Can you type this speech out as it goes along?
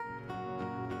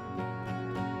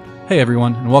Hey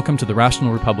everyone, and welcome to The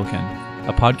Rational Republican,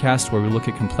 a podcast where we look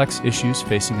at complex issues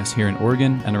facing us here in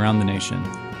Oregon and around the nation.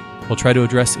 We'll try to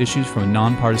address issues from a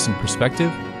nonpartisan perspective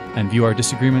and view our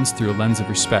disagreements through a lens of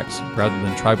respect rather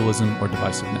than tribalism or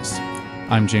divisiveness.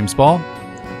 I'm James Ball.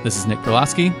 This is Nick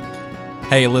Perlasky.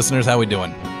 Hey listeners, how we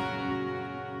doing?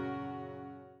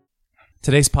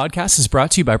 Today's podcast is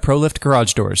brought to you by ProLift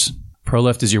Garage Doors.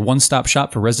 ProLift is your one-stop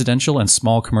shop for residential and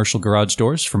small commercial garage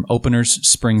doors, from openers,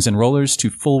 springs, and rollers to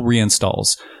full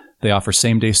reinstalls. They offer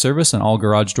same-day service on all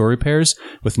garage door repairs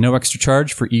with no extra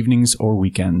charge for evenings or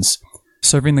weekends.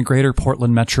 Serving the greater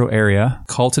Portland metro area,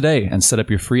 call today and set up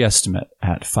your free estimate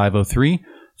at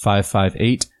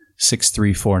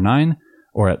 503-558-6349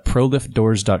 or at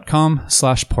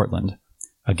proliftdoors.com/Portland.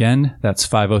 Again, that's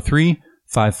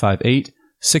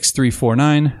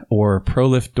 503-558-6349 or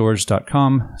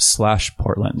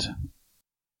proliftdoors.com/Portland.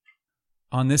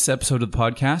 On this episode of the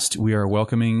podcast, we are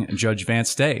welcoming Judge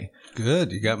Vance Day.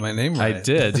 Good. You got my name right. I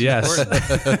did, yes.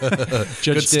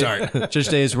 Good start. Judge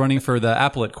Day is running for the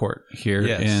Appellate Court here in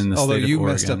the state of Oregon. Although you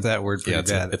messed up that word pretty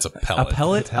bad. It's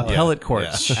appellate. Appellate Court.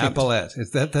 Yeah. Appellate.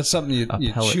 That's something you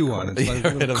chew on. It's like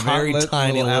a very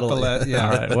tiny little appellate. Yeah.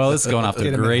 All right. Well, this is going off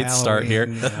to a great start here.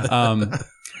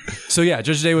 So yeah,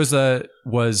 Judge Day was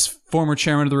former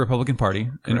chairman of the Republican Party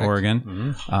in Oregon.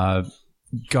 Mm-hmm. I'll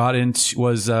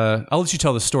let you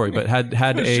tell the story, but had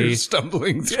You're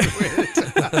stumbling through it.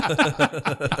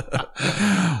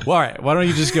 Well, all right. Why don't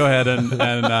you just go ahead and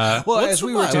well, as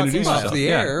we were talking off the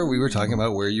air, Yeah. we were talking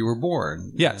about where you were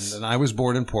born. Yes. And I was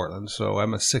born in Portland, so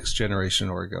I'm a sixth-generation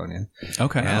Oregonian.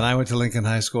 Okay. And I went to Lincoln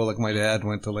High School like my dad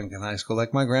went to Lincoln High School,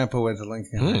 like my grandpa went to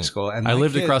Lincoln High School. And I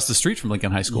lived across the street from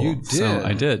Lincoln High School. You did? So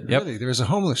I did. Yep. Really? There was a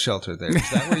homeless shelter there. Is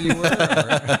that where you were?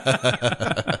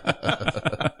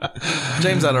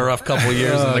 James had a rough couple of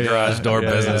years in the garage door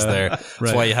business there.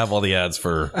 That's why you have all the ads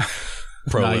for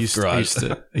ProLift Garage.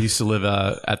 I used to live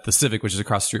at the Civic, which is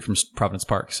across the street from Providence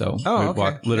Park. So we'd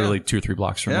walk literally 2 or 3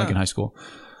 blocks from Lincoln High School.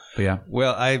 But yeah.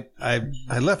 Well, I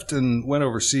left and went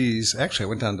overseas. Actually, I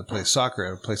went down to play soccer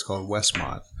at a place called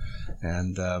Westmont.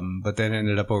 And but then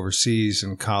ended up overseas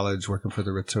in college working for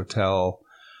the Ritz Hotel.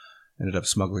 Ended up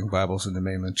smuggling Bibles into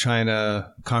mainland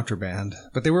China, contraband.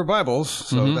 But they were Bibles,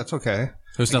 so that's okay.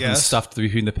 There's nothing stuffed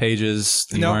between the pages.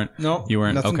 You weren't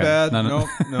nothing okay. bad. No.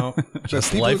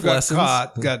 Just people who got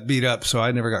caught got beat up, so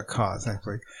I never got caught,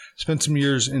 thankfully. Spent some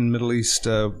years in the Middle East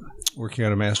working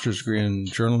on a master's degree in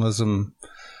journalism,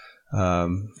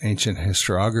 ancient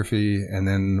historiography, and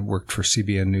then worked for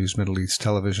CBN News Middle East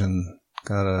Television.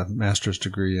 Got a master's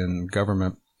degree in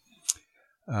government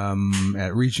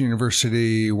at Regent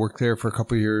University. Worked there for a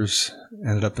couple of years.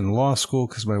 Ended up in law school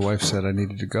because my wife said I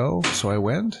needed to go, so I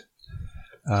went.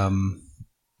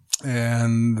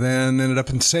 And then ended up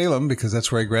in Salem because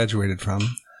that's where I graduated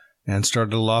from, and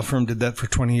started a law firm. Did that for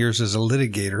 20 years as a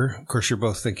litigator. Of course, you're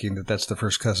both thinking that that's the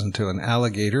first cousin to an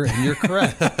alligator, and you're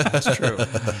correct. That's true.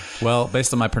 Well,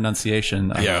 based on my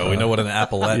pronunciation. We know what an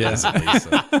appellate is at least.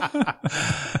 So.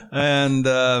 And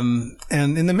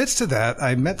in the midst of that,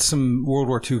 I met some World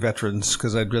War II veterans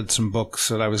because I'd read some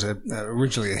books, and I was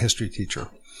originally a history teacher.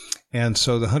 And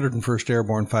so the 101st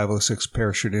Airborne 506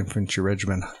 Parachute Infantry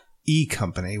Regiment E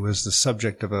Company was the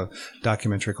subject of a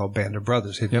documentary called Band of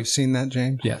Brothers. Have you seen that,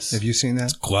 James? Yes. Have you seen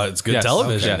that? It's good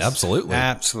television. Okay. Absolutely.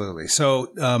 Absolutely.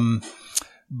 So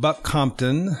Buck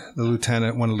Compton, one of the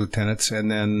lieutenants,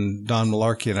 and then Don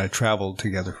Malarkey and I traveled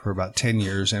together for about 10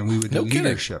 years, and we would do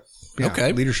leadership.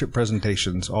 Yeah, leadership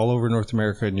presentations all over North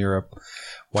America and Europe,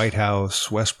 White House,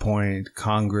 West Point,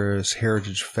 Congress,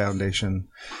 Heritage Foundation.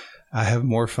 I have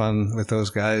more fun with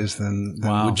those guys than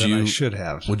I should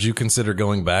have. Would you consider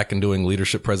going back and doing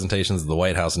leadership presentations at the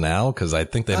White House now? Because I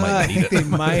think they might need it. They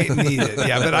might need it.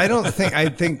 Yeah, but I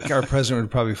think our president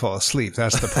would probably fall asleep.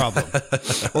 That's the problem.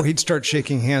 Or he'd start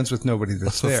shaking hands with nobody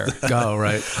that's there. Oh,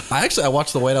 right. I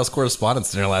watched the White House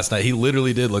Correspondents' Dinner last night. He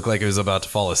literally did look like he was about to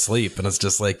fall asleep. And it's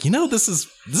just like, this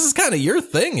is kind of your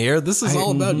thing here. This is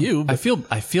all about you. I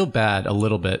feel bad a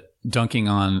little bit dunking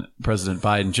on President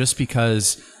Biden just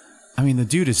because, the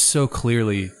dude is so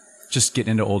clearly just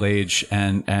getting into old age,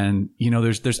 and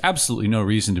there's absolutely no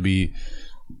reason to be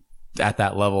at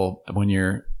that level when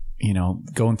you're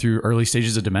going through early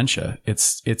stages of dementia.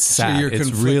 It's sad. So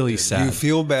it's really sad. You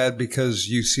feel bad because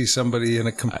you see somebody in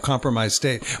a compromised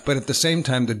state, but at the same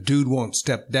time, the dude won't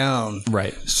step down.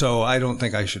 Right. So I don't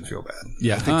think I should feel bad.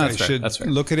 Yeah, I think I should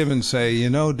look at him and say,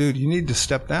 dude, you need to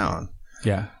step down.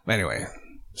 Yeah. Anyway.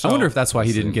 So, I wonder if that's why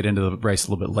he didn't get into the race a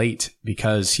little bit late,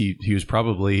 because he was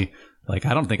probably like,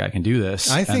 I don't think I can do this.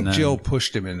 I think Jill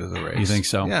pushed him into the race. You think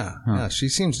so? Yeah. Huh. Yeah. She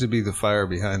seems to be the fire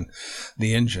behind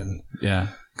the engine. Yeah.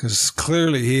 Because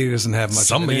clearly he doesn't have much.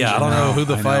 I don't know who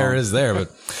the fire is there,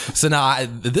 but so now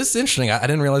this is interesting. I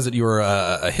didn't realize that you were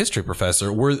a history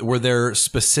professor. Were there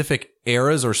specific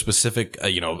eras or specific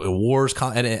wars,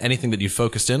 anything that you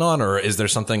focused in on, or is there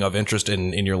something of interest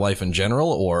in your life in general?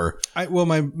 Or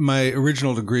my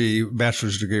original degree,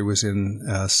 bachelor's degree, was in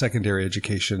secondary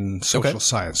education, social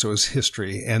science, so it was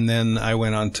history, and then I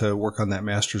went on to work on that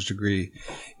master's degree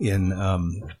in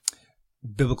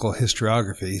biblical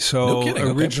historiography. So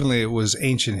originally it was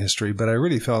ancient history, but I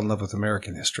really fell in love with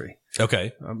American history.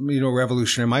 Okay.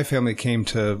 Revolutionary. My family came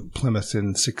to Plymouth in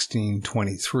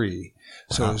 1623.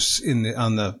 So it was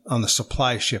on the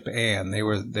supply ship Anne. They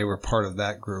were part of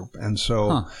that group. And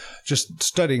so just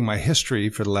studying my history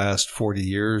for the last 40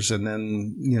 years and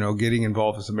then, getting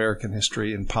involved with American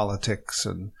history and politics.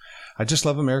 And I just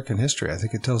love American history. I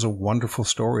think it tells a wonderful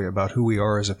story about who we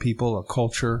are as a people, a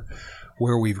culture,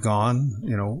 where we've gone,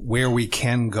 where we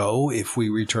can go if we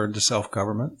return to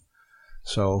self-government.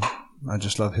 So I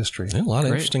just love history. Yeah, a lot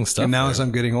of interesting stuff. And now as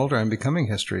I'm getting older, I'm becoming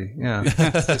history. Yeah.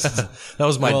 That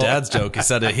was my dad's joke. He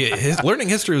said learning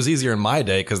history was easier in my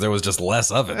day because there was just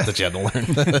less of it that you had to learn.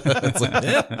 It's like,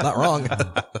 yeah, not wrong.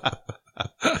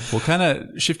 Well, kind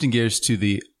of shifting gears to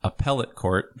the Appellate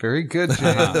Court. Very good,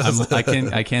 James.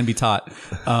 I can be taught.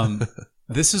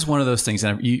 This is one of those things,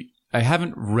 and I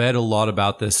haven't read a lot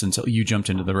about this until you jumped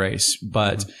into the race,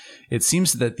 but it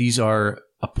seems that these are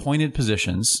appointed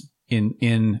positions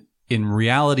in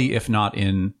reality, if not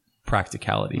in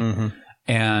practicality. Mm-hmm.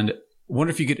 And I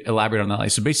wonder if you could elaborate on that.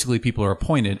 So basically people are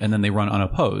appointed and then they run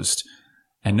unopposed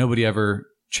and nobody ever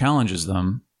challenges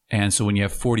them. And so when you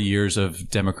have 40 years of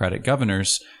Democratic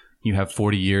governors, you have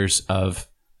 40 years of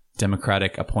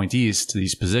Democratic appointees to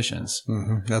these positions.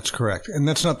 Mm-hmm. That's correct. And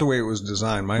that's not the way it was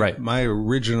designed. The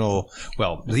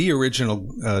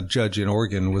original judge in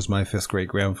Oregon was my fifth great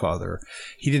grandfather.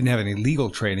 He didn't have any legal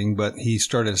training, but he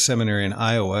started a seminary in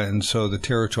Iowa. And so the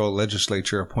territorial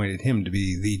legislature appointed him to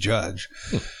be the judge.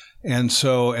 And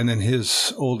then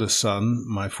his oldest son,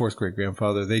 my fourth great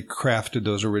grandfather, they crafted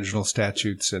those original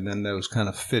statutes and then those kind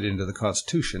of fit into the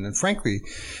Constitution. And frankly,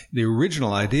 the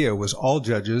original idea was all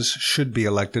judges should be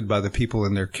elected by the people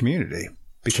in their community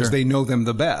because they know them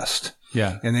the best.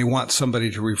 Yeah. And they want somebody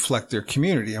to reflect their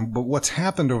community. But what's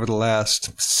happened over the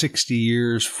last 60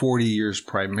 years, 40 years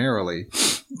primarily,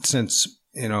 since,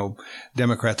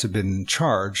 Democrats have been in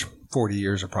charge, 40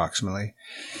 years approximately,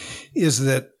 is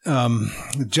that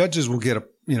judges will get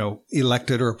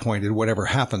elected or appointed, whatever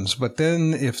happens. But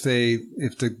then if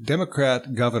the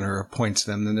Democrat governor appoints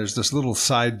them, then there's this little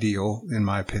side deal, in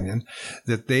my opinion,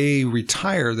 that they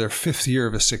retire their fifth year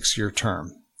of a 6-year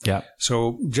term. Yeah.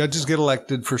 So judges get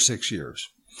elected for 6 years.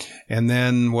 And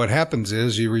then what happens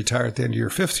is you retire at the end of your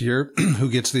fifth year. Who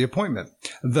gets the appointment?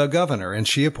 The governor. And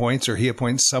she appoints or he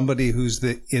appoints somebody who's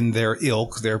in their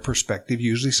ilk, their perspective,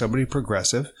 usually somebody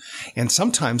progressive, and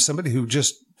sometimes somebody who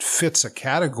just fits a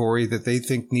category that they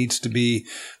think needs to be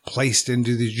placed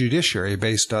into the judiciary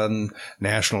based on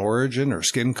national origin or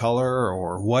skin color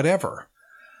or whatever.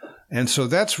 And so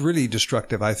that's really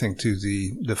destructive, I think, to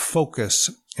the focus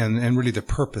and really the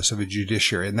purpose of a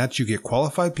judiciary. And that you get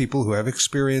qualified people who have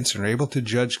experience and are able to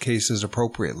judge cases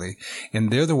appropriately.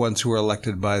 And they're the ones who are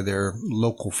elected by their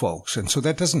local folks. And so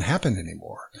that doesn't happen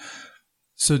anymore.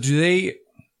 So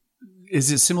is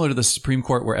it similar to the Supreme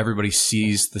Court where everybody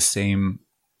sees the same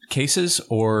cases,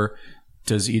 or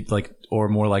does it or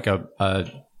more like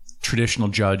a traditional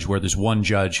judge where there's one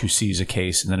judge who sees a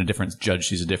case and then a different judge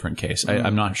sees a different case?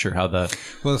 I'm not sure how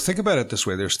Well, think about it this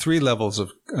way. There's 3 levels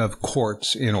of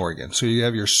courts in Oregon. So you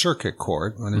have your circuit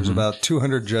court, and there's about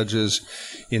 200 judges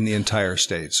in the entire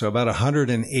state. So about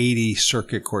 180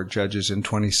 circuit court judges in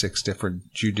 26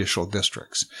 different judicial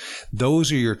districts.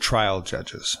 Those are your trial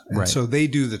judges. And so they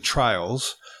do the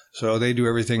trials. So they do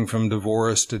everything from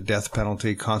divorce to death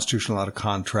penalty, constitutional out of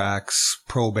contracts,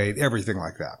 probate, everything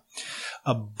like that.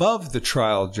 Above the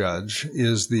trial judge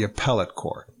is the appellate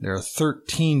court. There are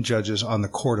 13 judges on the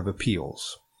Court of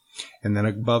Appeals. And then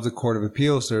above the Court of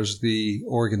Appeals, there's the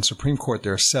Oregon Supreme Court.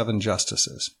 There are 7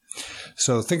 justices.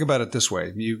 So think about it this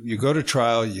way. You go to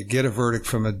trial, you get a verdict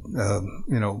from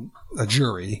a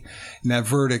jury, and that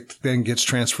verdict then gets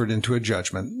transferred into a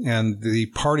judgment, and the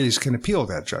parties can appeal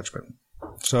that judgment.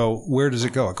 So where does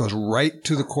it go? It goes right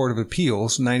to the Court of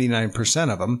Appeals,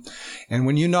 99% of them. And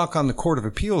when you knock on the Court of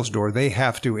Appeals door, they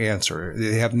have to answer.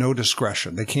 They have no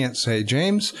discretion. They can't say,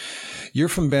 James, you're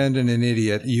from Bend and an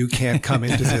idiot. You can't come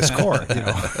into this court.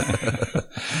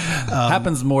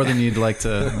 Happens more than you'd like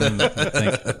to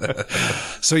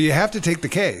think. So you have to take the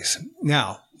case.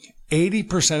 Now,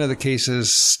 80% of the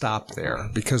cases stop there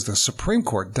because the Supreme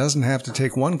Court doesn't have to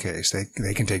take one case.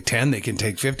 They can take 10, they can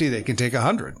take 50, they can take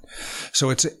 100. So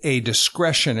it's a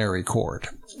discretionary court.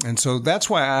 And so that's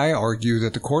why I argue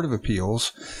that the Court of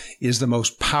Appeals is the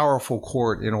most powerful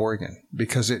court in Oregon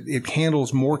because it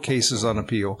handles more cases on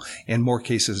appeal and more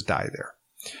cases die there.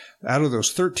 Out of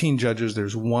those 13 judges,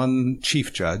 there's one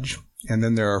chief judge, and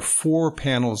then there are 4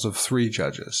 panels of 3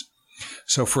 judges.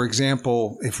 So, for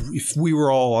example, if we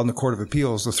were all on the Court of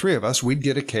Appeals, the 3 of us, we'd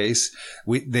get a case.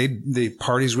 The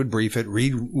parties would brief it.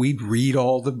 We'd read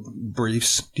all the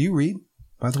briefs. Do you read,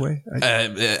 by the way?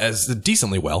 As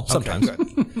decently well, sometimes. Okay,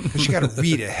 good. Because you got to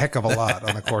read a heck of a lot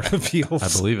on the Court of Appeals.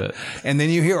 I believe it. And then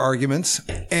you hear arguments,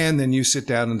 and then you sit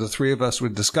down, and the 3 of us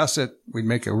would discuss it. We'd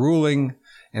make a ruling,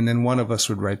 and then one of us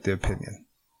would write the opinion.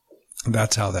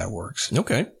 That's how that works.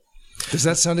 Okay. Does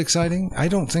that sound exciting? I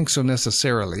don't think so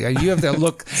necessarily. You have that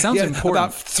look. Sounds important.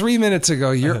 About 3 minutes ago,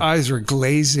 your eyes were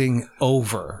glazing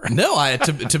over. No,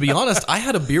 to be honest, I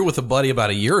had a beer with a buddy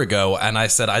about a year ago, and I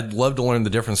said I'd love to learn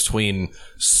the difference between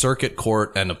circuit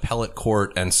court and appellate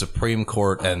court and Supreme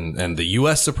Court and the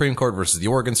U.S. Supreme Court versus the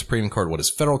Oregon Supreme Court. What is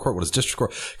federal court? What is district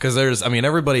court? Because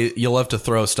everybody, you love to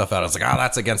throw stuff out. It's like,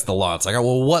 that's against the law. It's like,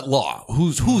 well, what law?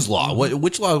 Whose law?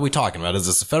 Which law are we talking about? Is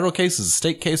this a federal case? Is it a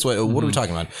state case? What are we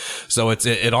talking about? So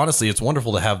it honestly, it's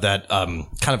wonderful to have that kind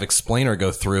of explainer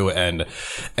go through, and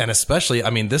especially,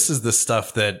 this is the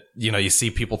stuff that you see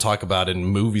people talk about in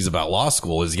movies about law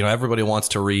school. Is everybody wants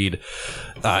to read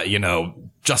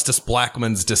Justice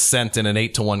Blackmun's dissent in an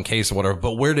 8-1 case or whatever,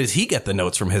 but where does he get the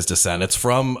notes from his dissent? It's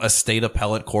from a state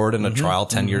appellate court in a trial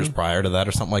 10 years prior to that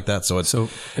or something like that. So if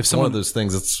one of those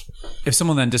things, if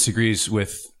someone then disagrees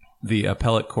with the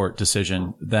appellate court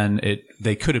decision, then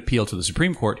they could appeal to the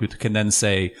Supreme Court, who can then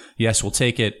say, yes, we'll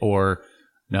take it, or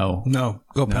no,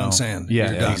 go pound sand.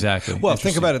 Yeah, exactly. Well,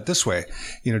 think about it this way.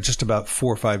 Just about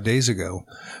 4 or 5 days ago,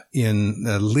 in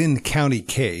the Lynn County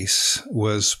case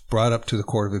was brought up to the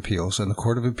Court of Appeals, and the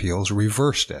Court of Appeals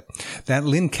reversed it. That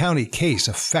Lynn County case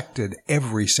affected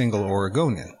every single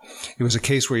Oregonian. It was a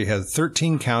case where you had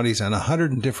 13 counties and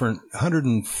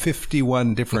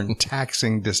 151 different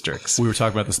taxing districts. We were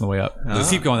talking about this on the way up. Let's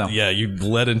keep going now. Yeah, you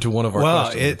led into one of our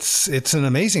questions. It's an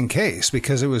amazing case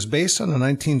because it was based on a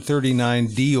 1939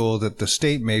 deal that the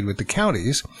state made with the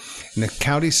counties. And the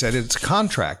county said it's a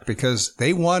contract because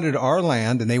they wanted our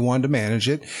land and they wanted to manage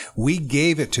it. We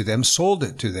gave it to them, sold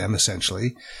it to them,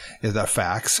 essentially, is the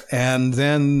facts. And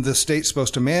then the state's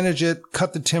supposed to manage it,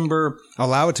 cut the timber,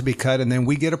 allow it to be cut, and then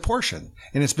we get a portion.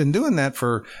 And it's been doing that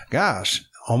for,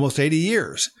 almost 80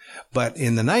 years. But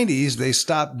in the 90s, they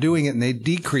stopped doing it and they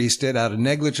decreased it out of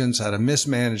negligence, out of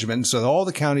mismanagement. So all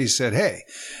the counties said, hey,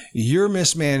 you're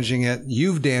mismanaging it.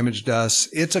 You've damaged us.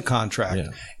 It's a contract. Yeah.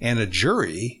 And a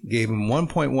jury gave them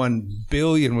 $1.1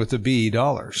 billion with a B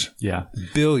dollars. Yeah.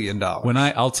 $1 billion.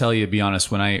 I'll tell you, to be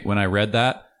honest, when I read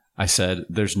that, I said,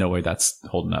 there's no way that's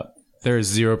holding up. There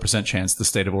is 0% chance the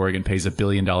state of Oregon pays $1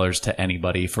 billion to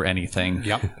anybody for anything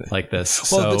like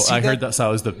this. Well, so I heard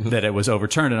that it was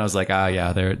overturned, and I was like,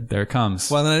 there it comes.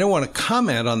 Well, then I don't want to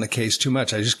comment on the case too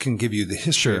much. I just can give you the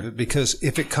history of it, because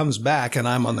if it comes back and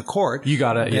I'm on the court, you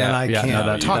got it. I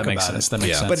can't talk about sense. it. That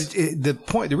makes sense.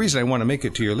 But the reason I want to make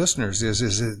it to your listeners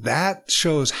is that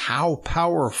shows how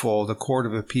powerful the Court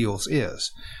of Appeals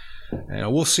is.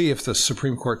 And we'll see if the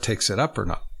Supreme Court takes it up or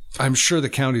not. I'm sure the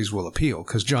counties will appeal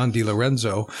because John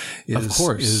DiLorenzo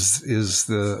is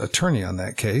the attorney on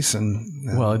that case,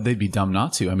 and well, they'd be dumb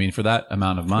not to. For that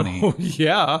amount of money,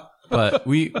 But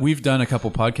we've done a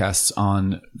couple podcasts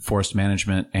on forest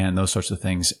management and those sorts of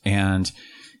things, and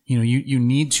you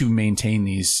need to maintain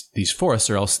these forests,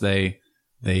 or else they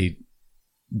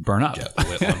burn up.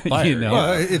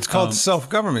 Well, it's called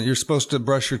self-government. You're supposed to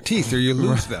brush your teeth or you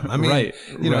lose them.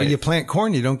 You plant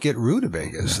corn, you don't get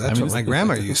rutabagas. That's what my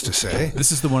grandma used to say.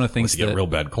 This is one of the things that get real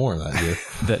bad corn that year.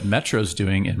 That Metro's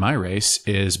doing in my race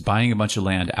is buying a bunch of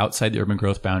land outside the urban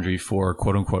growth boundary for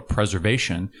quote unquote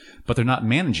preservation, but they're not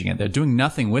managing it. They're doing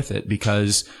nothing with it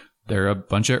because they're a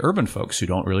bunch of urban folks who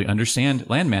don't really understand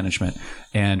land management.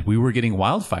 And we were getting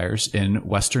wildfires in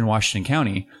western Washington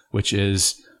County, which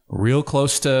is real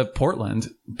close to Portland,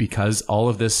 because all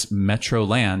of this metro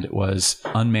land was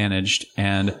unmanaged,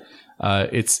 and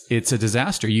it's a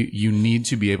disaster. You need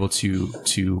to be able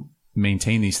to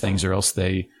maintain these things, or else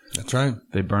they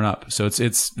burn up. So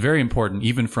it's very important,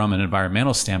 even from an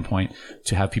environmental standpoint,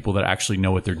 to have people that actually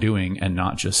know what they're doing and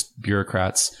not just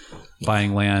bureaucrats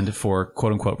buying land for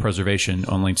quote unquote preservation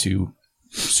only to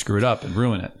screw it up and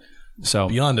ruin it. So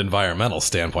beyond environmental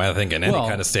standpoint, I think in any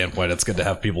kind of standpoint, it's good to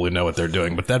have people who know what they're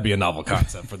doing. But that'd be a novel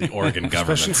concept for the Oregon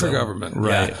government, especially for government.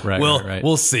 Right.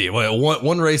 We'll see.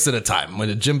 One race at a time.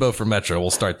 When Jimbo for Metro, we'll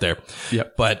start there.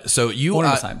 Yep. But so you,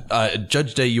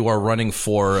 Judge Day, you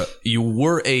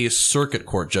were a circuit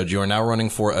court judge. You are now running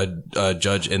for a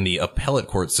judge in the appellate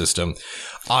court system.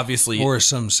 Obviously, or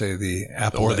some say the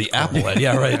appellate.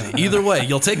 Yeah, right. Either way,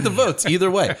 you'll take the votes. Either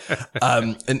way.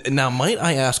 And now, might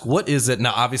I ask, what is it?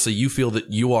 Now, obviously, you feel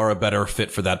that you are a better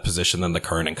fit for that position than the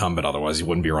current incumbent. Otherwise, you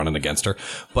wouldn't be running against her.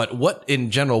 But what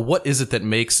is it that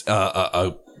makes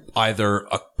either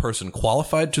a person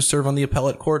qualified to serve on the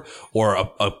appellate court or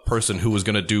a person who is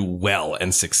going to do well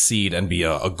and succeed and be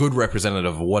a good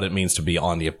representative of what it means to be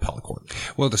on the appellate court?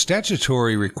 Well, the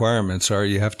statutory requirements are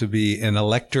you have to be an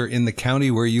elector in the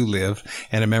county where you live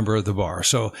and a member of the bar.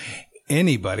 So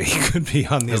anybody could be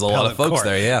on the appellate court. There's a lot of folks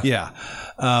there, yeah. Yeah.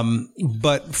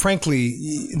 But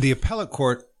frankly, the appellate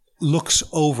court looks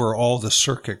over all the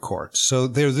circuit courts. So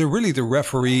they're really the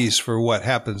referees for what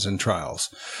happens in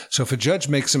trials. So if a judge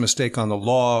makes a mistake on the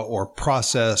law or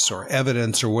process or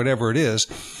evidence or whatever it is,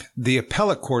 the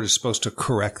appellate court is supposed to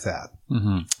correct that.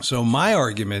 Mm-hmm. So my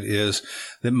argument is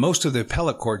that most of the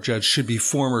appellate court judges should be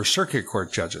former circuit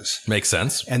court judges. Makes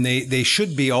sense. And they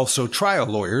should be also trial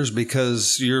lawyers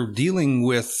because you're dealing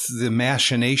with the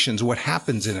machinations, what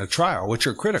happens in a trial, which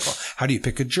are critical. How do you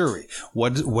pick a jury?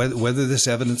 Whether this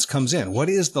evidence comes in? What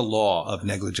is the law of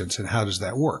negligence and how does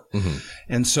that work? Mm-hmm.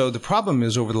 And so the problem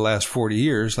is over the last 40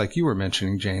 years, like you were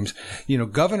mentioning, James,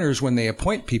 governors, when they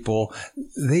appoint people,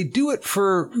 they do it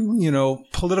for,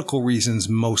 political reasons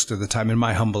most of the time, in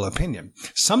my humble opinion.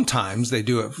 Sometimes they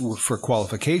do it for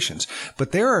qualifications,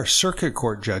 but there are circuit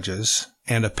court judges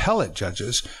and appellate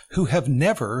judges who have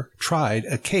never tried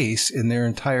a case in their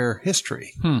entire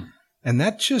history. And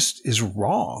that just is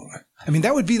wrong. I mean,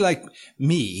 that would be like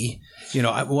me.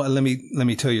 Let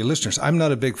me tell your listeners, I'm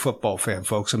not a big football fan,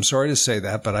 folks. I'm sorry to say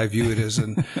that, but I view it as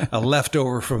a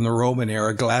leftover from the Roman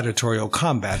era gladiatorial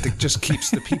combat that just keeps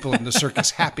the people in the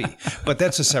circus happy. But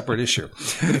that's a separate issue.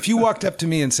 But if you walked up to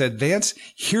me and said, Vance,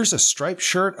 here's a striped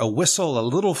shirt, a whistle, a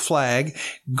little flag,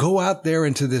 go out there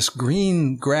into this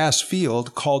green grass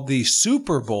field called the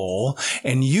Super Bowl,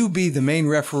 and you be the main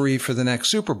referee for the next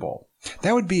Super Bowl.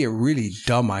 That would be a really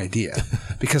dumb idea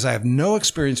because I have no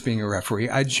experience being a referee.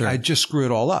 I'd just screw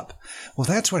it all up. Well,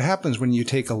 that's what happens when you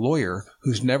take a lawyer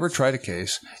who's never tried a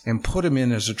case and put him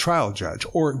in as a trial judge,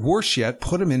 or worse yet,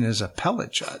 put him in as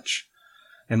appellate judge.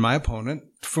 And my opponent,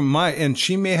 and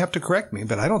she may have to correct me,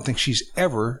 but I don't think she's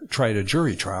ever tried a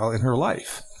jury trial in her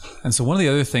life. And so one of the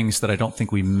other things that I don't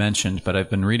think we mentioned, but I've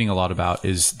been reading a lot about,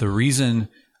 is the reason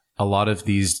a lot of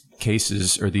these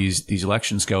cases or these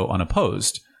elections go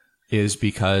unopposed is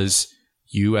because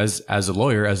you as a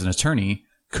lawyer, as an attorney,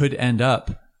 could end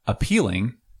up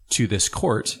appealing to this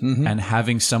court and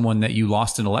having someone that you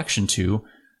lost an election to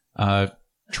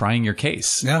trying your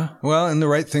case. Yeah. Well, and the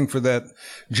right thing for that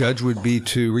judge would be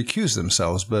to recuse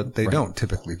themselves, but they don't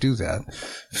typically do that,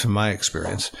 from my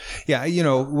experience. Yeah.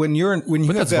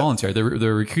 But that's voluntary. The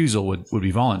recusal would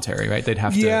be voluntary, right? They'd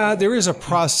have to. Yeah. There is a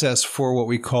process for what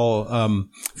we call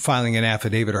filing an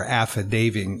affidavit or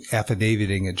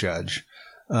affidavitting a judge.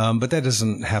 But that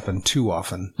doesn't happen too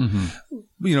often. Mm-hmm.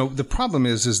 The problem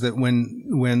is that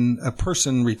when a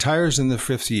person retires in the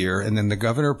fifth year and then the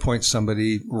governor appoints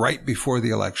somebody right before the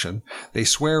election, they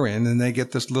swear in and they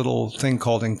get this little thing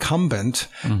called incumbent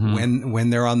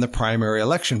when they're on the primary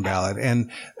election ballot.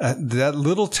 And that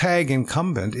little tag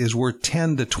incumbent is worth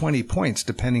 10 to 20 points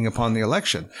depending upon the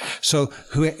election. So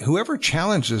whoever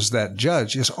challenges that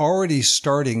judge is already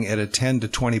starting at a 10 to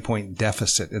 20 point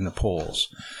deficit in the polls.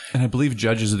 And I believe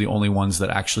judges are the only ones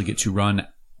that actually get to run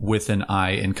with an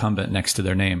I, incumbent, next to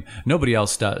their name. Nobody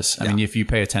else does. I mean, if you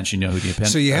pay attention, you know who the incumbent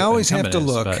is. So you always have to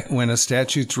look, when a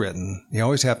statute's written, you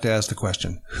always have to ask the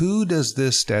question, who does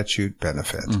this statute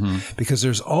benefit? Because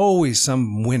there's always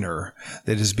some winner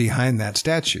that is behind that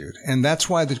statute. And that's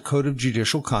why the Code of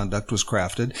Judicial Conduct was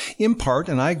crafted, in part,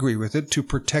 and I agree with it, to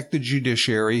protect the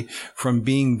judiciary from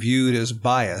being viewed as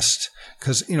biased.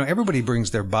 Because, everybody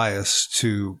brings their bias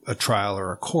to a trial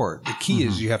or a court. The key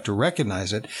is you have to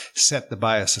recognize it, set the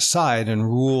bias aside, and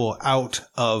rule out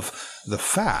of the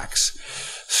facts.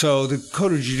 So the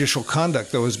Code of Judicial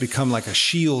Conduct, though, has become like a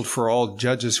shield for all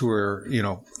judges who are,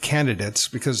 candidates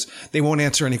because they won't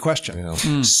answer any question.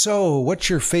 Yeah. So what's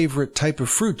your favorite type of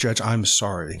fruit, Judge? I'm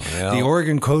sorry. Yeah. The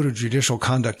Oregon Code of Judicial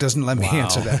Conduct doesn't let me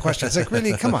answer that question. It's like,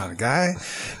 really? Come on, guy.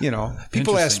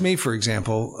 People asked me, for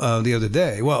example, the other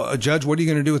day, well, Judge, what are you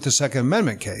going to do with the Second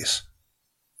Amendment case?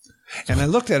 And I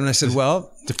looked at him and I said,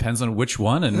 well, depends on which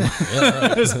one. And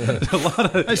there's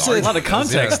a lot of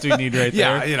context we need right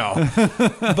there.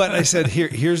 But I said,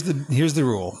 here's the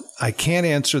rule. I can't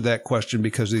answer that question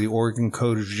because of the Oregon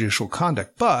Code of Judicial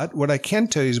Conduct. But what I can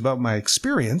tell you is about my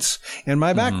experience and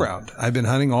my background. I've been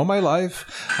hunting all my life.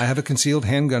 I have a concealed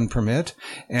handgun permit.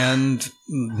 And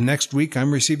next week,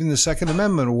 I'm receiving the Second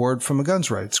Amendment Award from a guns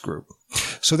rights group.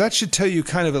 So that should tell you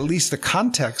kind of at least the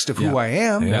context of who I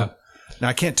am. Yeah. Now,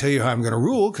 I can't tell you how I'm going to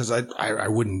rule because I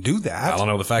wouldn't do that. I don't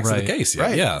know the facts of the case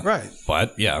yet. Right.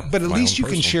 But at least you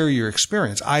can share your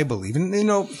experience, I believe. And,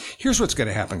 here's what's going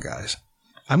to happen, guys.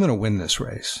 I'm going to win this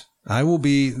race. I will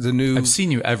be the new... I've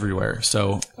seen you everywhere,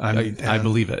 so I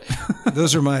believe it.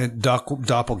 Those are my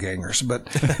doppelgangers,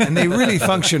 and they really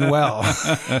function well.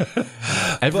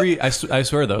 I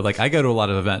swear, though, like I go to a lot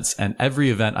of events, and every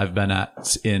event I've been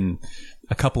at in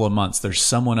a couple of months, there's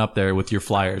someone up there with your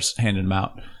flyers handing them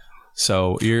out.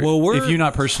 So if you're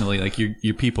not personally, like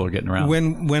your people are getting around.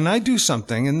 When I do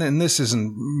something, and this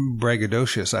isn't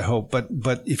braggadocious, I hope, but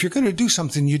if you're going to do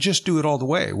something, you just do it all the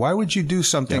way. Why would you do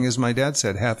something, as my dad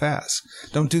said, half-ass?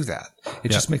 Don't do that.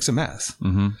 It just makes a mess.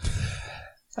 Mm-hmm.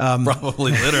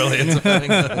 Probably literally.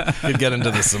 You'd get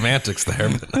into the semantics there.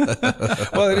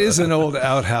 Well, it is an old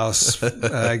outhouse,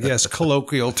 I guess,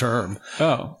 colloquial term.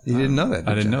 Oh. You didn't know that,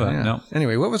 I didn't know that, Yeah. no.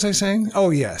 Anyway, what was I saying? Oh,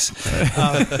 yes.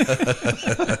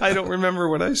 I don't remember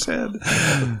what I said.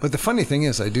 But the funny thing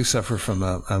is I do suffer from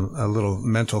a little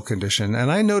mental condition.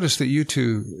 And I noticed that you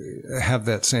two have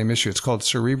that same issue. It's called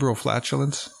cerebral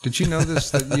flatulence. Did you know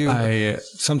this? That you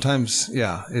sometimes,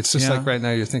 it's just like right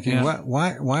now you're thinking,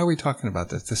 why are we talking about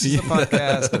this? This is a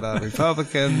podcast about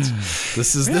Republicans.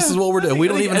 This is what we're doing. We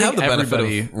don't even have the benefit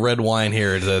of red wine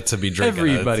here to be drinking.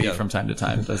 Everybody from time to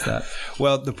time does that.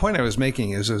 Well, the point I was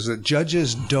making is that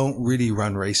judges don't really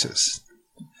run races.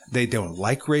 They don't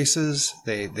like races.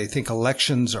 They think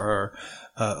elections are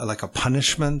like a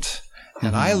punishment.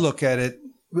 And I look at it,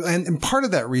 and part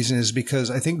of that reason is because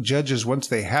I think judges, once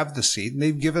they have the seat and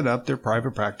they've given up their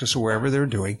private practice or wherever they're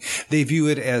doing, they view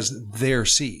it as their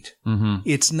seat. Mm-hmm.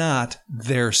 It's not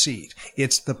their seat.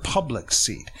 It's the public's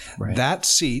seat. Right. That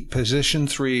seat, position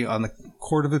 3 on the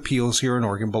Court of Appeals here in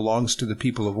Oregon, belongs to the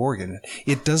people of Oregon.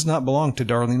 It does not belong to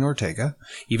Darlene Ortega,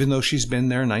 even though she's been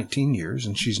there 19 years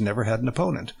and she's never had an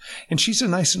opponent. And she's a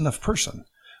nice enough person,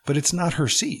 but it's not her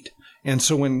seat. And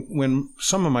so when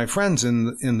some of my friends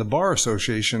in the bar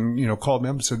association, called me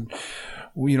up and said,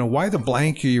 why the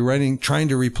blank are you trying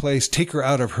to replace, take her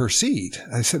out of her seat?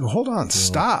 I said, well, hold on,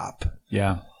 stop.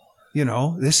 Yeah.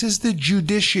 This is the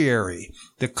judiciary.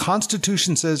 The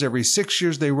Constitution says every 6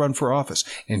 years they run for office.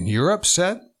 And you're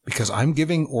upset because I'm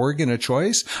giving Oregon a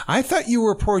choice? I thought you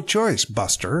were pro-choice,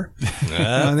 Buster.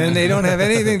 And then they don't have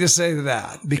anything to say to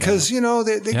that because,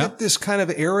 they get this kind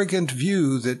of arrogant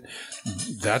view that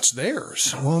that's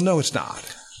theirs. Well, no, it's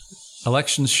not.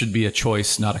 Elections should be a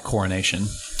choice, not a coronation.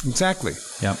 Exactly.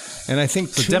 Yep. And I think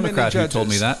the Democrat who told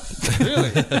me that. Really?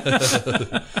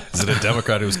 Is it a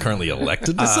Democrat who's currently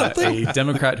elected to something? A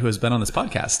Democrat who has been on this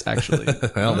podcast, actually.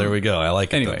 Well, there we go. I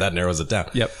like it. Anyway. That narrows it down.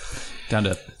 Yep. Down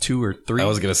to 2 or 3. I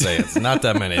was going to say, it's not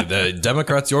that many. The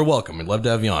Democrats, you're welcome. We'd love to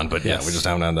have you on. But we just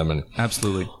haven't had that many.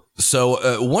 Absolutely.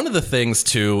 So one of the things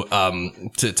to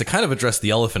kind of address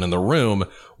the elephant in the room,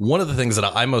 one of the things that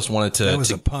I most wanted to... That was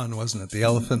a pun, wasn't it? The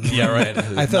elephant. Yeah, right.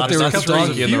 I thought there were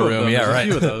 3 in the room. Yeah, right. A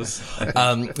few of those.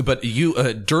 But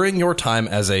you, during your time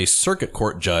as a circuit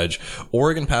court judge,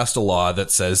 Oregon passed a law that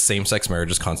says same-sex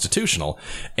marriage is constitutional.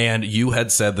 And you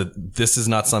had said that this is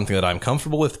not something that I'm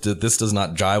comfortable with. This does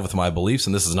not jive with my beliefs,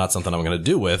 and this is not something I'm going to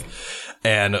do with.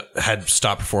 And had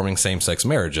stopped performing same-sex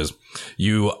marriages.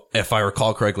 You, if I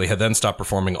recall correctly, had then stopped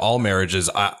performing all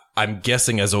marriages. I'm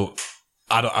guessing I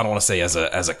don't want to say as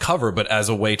a cover, but as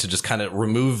a way to just kind of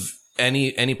remove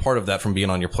any part of that from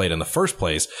being on your plate in the first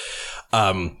place.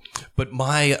 But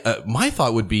my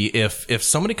thought would be if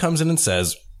somebody comes in and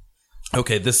says,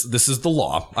 okay, this is the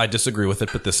law. I disagree with it,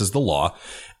 but this is the law,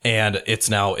 and it's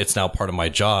now part of my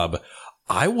job.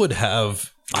 I would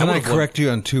have. Can I correct you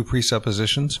on 2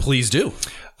 presuppositions? Please do.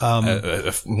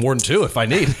 More than 2 if I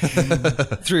need.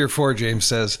 3 or 4, James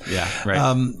says. Yeah,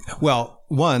 right. Well,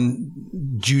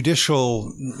 1,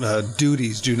 judicial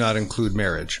duties do not include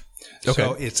marriage. Okay.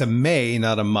 So it's a may,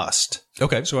 not a must.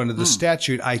 Okay. So under the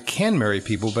statute, I can marry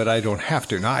people, but I don't have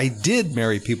to. Now, I did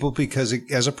marry people because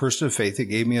as a person of faith, it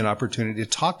gave me an opportunity to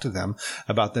talk to them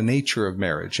about the nature of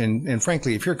marriage. And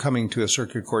frankly, if you're coming to a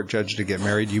circuit court judge to get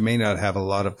married, you may not have a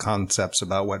lot of concepts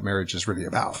about what marriage is really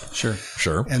about.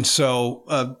 Sure. And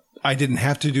so I didn't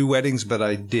have to do weddings, but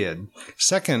I did.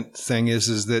 Second thing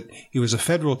is that he was a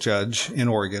federal judge in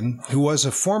Oregon who was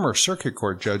a former circuit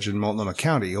court judge in Multnomah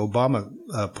County. Obama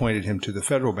appointed him to the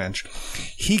federal bench.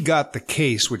 He got the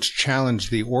case which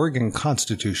challenged the Oregon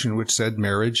Constitution, which said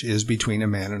marriage is between a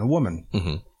man and a woman.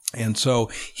 Mm-hmm. And so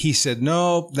he said,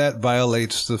 no, that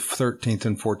violates the 13th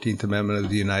and 14th Amendment of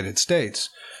the United States.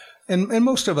 And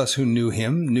most of us who knew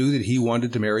him knew that he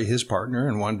wanted to marry his partner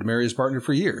and wanted to marry his partner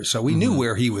for years. So we knew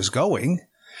where he was going.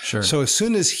 Sure. So as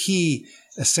soon as he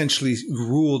essentially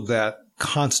ruled that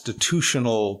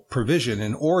constitutional provision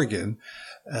in Oregon,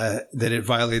 that it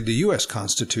violated the U.S.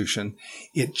 Constitution,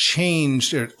 it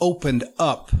changed, it opened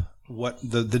up what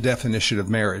the definition of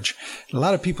marriage. A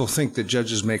lot of people think that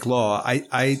judges make law.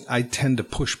 I tend to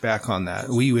push back on that.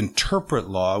 We interpret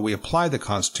law, we apply the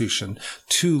Constitution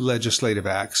to legislative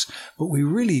acts, but we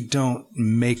really don't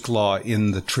make law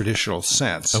in the traditional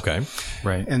sense. Okay.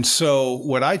 Right. And so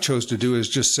what I chose to do is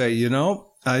just say,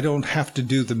 I don't have to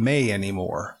do the may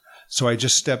anymore. So I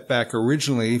just stepped back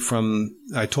originally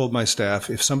I told my staff,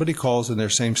 if somebody calls and they're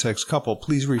same-sex couple,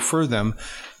 please refer them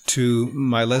to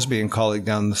my lesbian colleague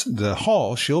down the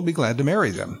hall. She'll be glad to marry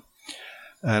them.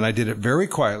 And I did it very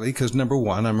quietly because, number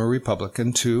one, I'm a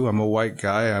Republican. Two, I'm a white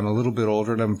guy. I'm a little bit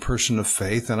older and I'm a person of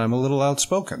faith and I'm a little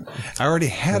outspoken. I already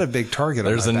had a big target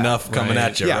on my back. There's enough coming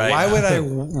at you, right? Why would I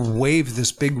wave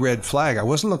this big red flag? I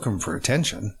wasn't looking for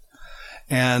attention.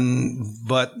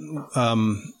 But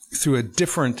through a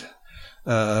different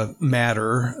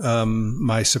matter,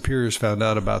 my superiors found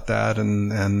out about that,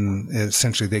 and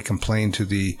essentially they complained to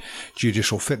the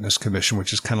Judicial Fitness Commission,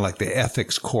 which is kind of like the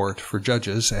ethics court for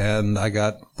judges, and I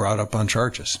got brought up on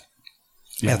charges,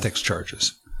 ethics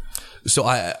charges. So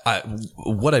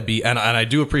would be, and I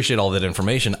do appreciate all that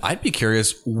information. I'd be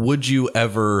curious, would you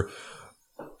ever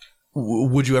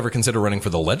consider running for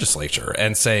the legislature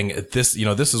and saying this,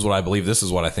 this is what I believe, this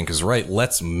is what I think is right.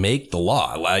 Let's make the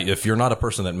law. If you're not a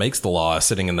person that makes the law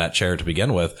sitting in that chair to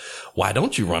begin with, why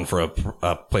don't you run for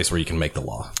a place where you can make the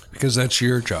law? Because that's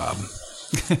your job.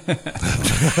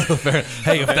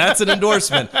 Hey, if that's an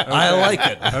endorsement, okay. I like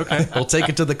it. Okay. We'll take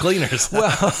it to the cleaners.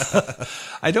 Well,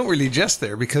 I don't really jest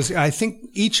there because I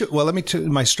think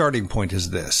my starting point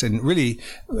is this. And really,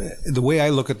 the way I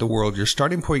look at the world, your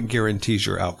starting point guarantees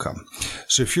your outcome.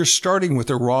 So if you're starting with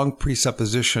a wrong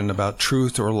presupposition about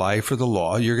truth or life or the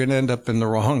law, you're going to end up in the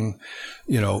wrong,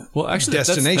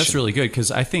 destination. That's really good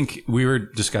because I think we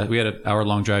had an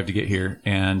hour-long drive to get here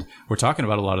and we're talking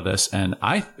about a lot of this. And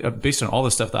based on all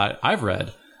the stuff that I've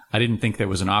read, I didn't think there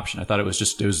was an option. I thought it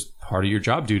was part of your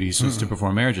job duties was to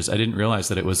perform marriages. I didn't realize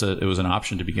that it was an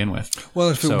option to begin with. Well,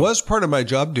 if it was part of my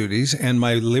job duties and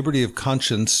my liberty of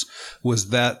conscience was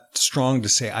that strong to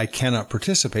say I cannot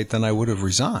participate, then I would have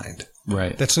resigned.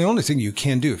 Right. That's the only thing you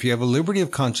can do. If you have a liberty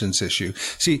of conscience issue.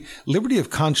 See, liberty of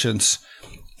conscience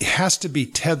has to be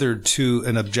tethered to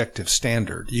an objective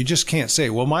standard. You just can't say,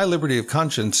 well, my liberty of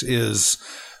conscience is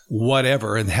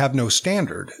whatever and have no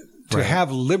standard. To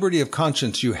have liberty of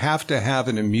conscience, you have to have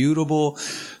an immutable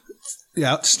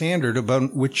standard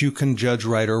about which you can judge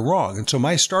right or wrong. And so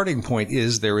my starting point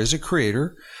is there is a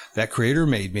creator. That creator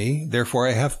made me. Therefore,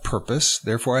 I have purpose.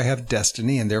 Therefore, I have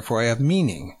destiny. And therefore, I have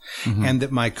meaning. Mm-hmm. And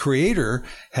that my creator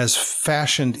has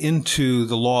fashioned into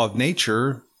the law of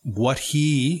nature what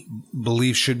he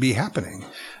believes should be happening.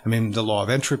 I mean, the law of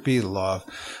entropy, the law of,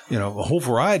 a whole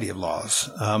variety of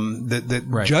laws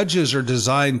that judges are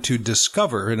designed to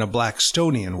discover in a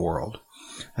Blackstonian world.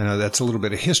 I know that's a little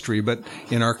bit of history, but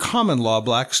in our common law,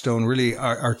 Blackstone really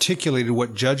articulated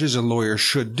what judges and lawyers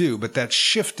should do, but that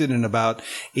shifted in about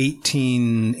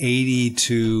 1880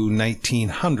 to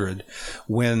 1900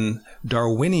 when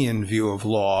Darwinian view of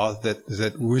law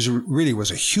that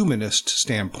was a humanist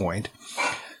standpoint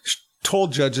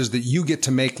told judges that you get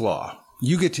to make law.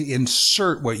 You get to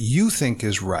insert what you think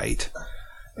is right.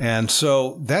 And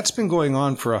so that's been going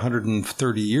on for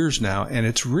 130 years now, and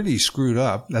it's really screwed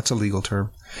up. That's a legal term.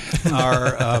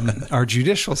 Our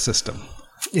judicial system,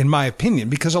 in my opinion,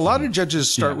 because a lot of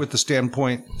judges start with the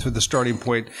starting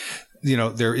point.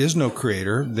 There is no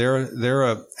creator. They're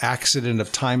a accident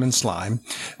of time and slime.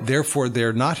 Therefore,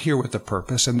 they're not here with a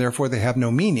purpose, and therefore they have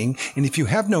no meaning. And if you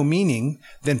have no meaning,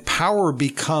 then power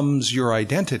becomes your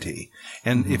identity.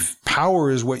 And if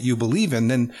power is what you believe in,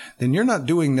 then you're not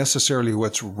doing necessarily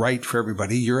what's right for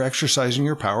everybody. You're exercising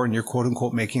your power and you're quote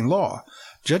unquote making law.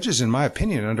 Judges, in my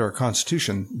opinion, under our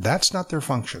Constitution, that's not their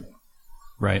function.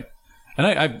 Right. And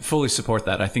I fully support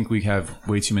that. I think we have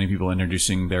way too many people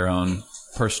introducing their own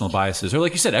personal biases. Or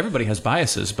like you said, everybody has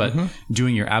biases, but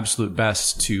doing your absolute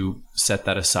best to set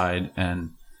that aside.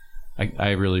 And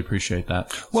I really appreciate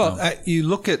that. Well, you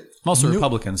look at I'm also a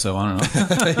Republican, so I don't know.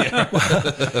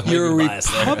 You're a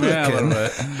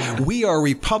Republican. We are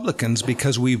Republicans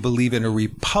because we believe in a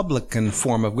Republican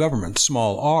form of government,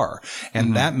 small r.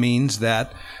 And that means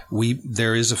that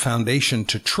there is a foundation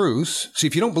to truth. See,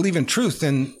 if you don't believe in truth,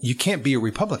 then you can't be a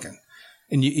Republican.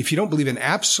 And if you don't believe in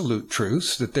absolute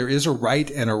truth, that there is a right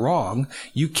and a wrong,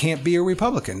 you can't be a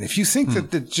Republican. If you think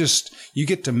that just you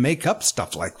get to make up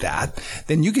stuff like that,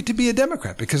 then you get to be a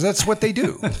Democrat because that's what they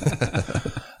do.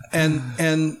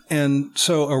 And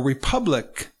so a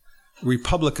Republican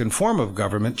form of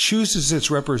government chooses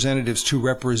its representatives to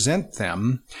represent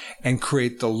them and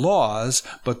create the laws,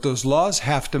 but those laws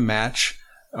have to match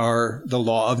the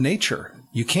law of nature.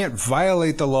 You can't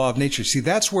violate the law of nature. See,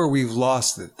 that's where we've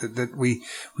lost it, that we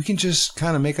can just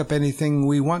kind of make up anything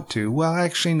we want to. Well,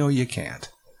 actually, no, you can't.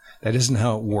 That isn't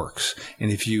how it works.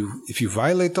 And if you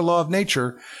violate the law of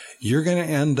nature, you're going to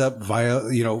end up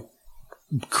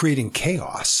creating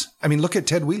chaos. I mean, look at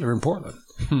Ted Wheeler in Portland.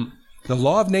 The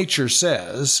law of nature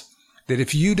says that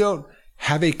if you don't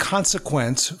have a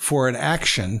consequence for an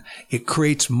action, it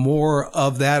creates more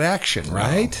of that action,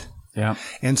 right? Wow. Yeah.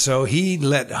 And so he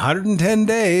let 110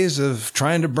 days of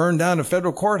trying to burn down a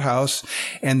federal courthouse,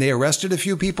 and they arrested a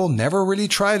few people, never really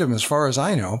tried them as far as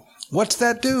I know. What's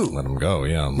that do? Let them go.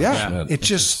 Yeah. Yeah. It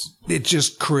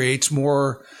just creates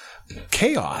more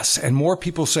chaos, and more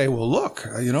people say, well, look,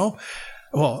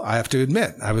 well, I have to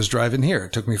admit, I was driving here.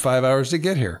 It took me 5 hours to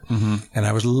get here, and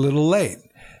I was a little late.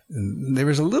 And there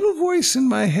was a little voice in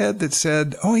my head that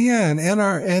said, oh, yeah, and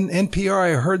NPR,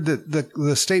 I heard that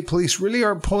the state police really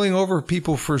aren't pulling over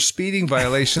people for speeding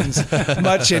violations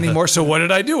much anymore. So what did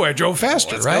I do? I drove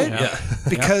faster, right? Yeah.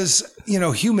 Because,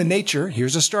 human nature,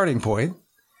 here's a starting point.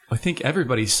 I think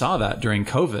everybody saw that during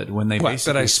COVID when they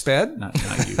basically... That I sped? Not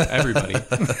you, everybody.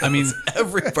 I mean,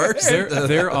 every person.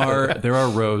 There are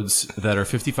roads that are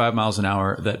 55 miles an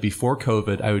hour that before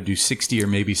COVID, I would do 60 or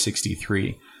maybe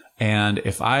 63. And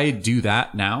if I do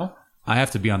that now, I have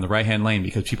to be on the right-hand lane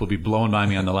because people be blowing by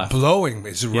me on the left. Blowing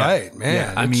is right, man.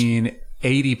 Yeah. I mean,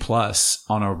 80 plus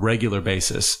on a regular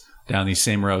basis down these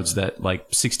same roads that like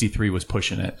 63 was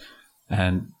pushing it.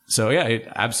 And so, yeah,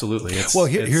 absolutely.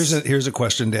 Here's a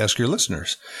question to ask your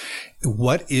listeners.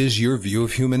 What is your view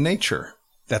of human nature?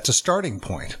 That's a starting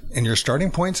point. And your starting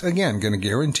point's, again, going to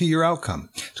guarantee your outcome.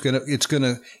 It's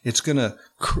going to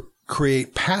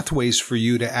create pathways for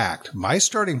you to act. My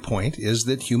starting point is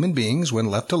that human beings, when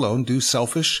left alone, do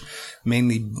selfish,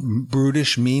 mainly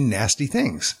brutish, mean, nasty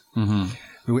things. And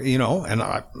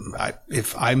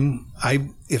if I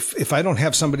don't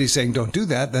have somebody saying don't do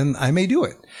that, then I may do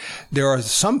it. There are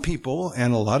some people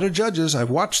and a lot of judges, I've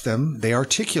watched them, they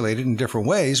articulate it in different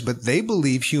ways, but they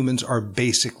believe humans are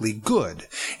basically good.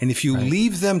 And if you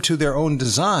leave them to their own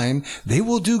design, they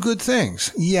will do good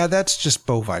things. Yeah, that's just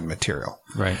bovine material.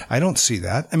 Right. I don't see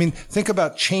that. I mean, think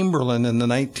about Chamberlain in the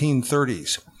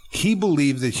 1930s. He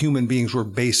believed that human beings were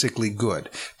basically good.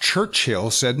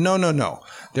 Churchill said, no,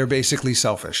 they're basically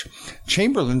selfish.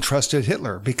 Chamberlain trusted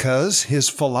Hitler because his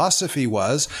philosophy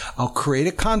was, I'll create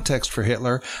a context for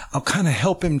Hitler. I'll kind of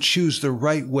help him choose the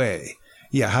right way.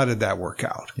 Yeah, how did that work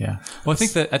out? Yeah. Well, I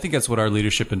think that's what our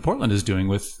leadership in Portland is doing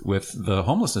with the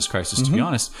homelessness crisis, to be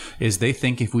honest, is they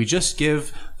think if we just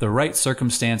give the right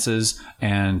circumstances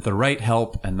and the right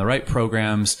help and the right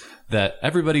programs, that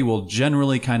everybody will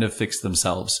generally kind of fix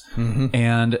themselves.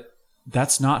 And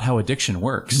that's not how addiction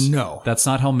works. No. That's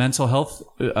not how mental health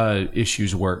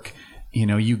issues work.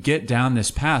 You get down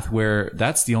this path where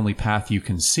that's the only path you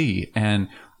can see. And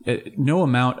no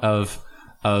amount of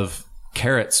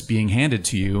carrots being handed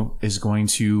to you is going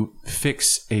to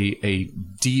fix a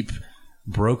deep,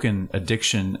 broken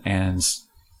addiction and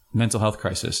mental health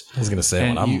crisis. I was going to say,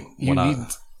 you need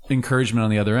encouragement on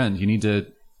the other end. You need to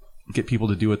get people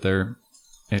to do what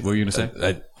were you going to say?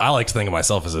 I like to think of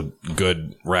myself as a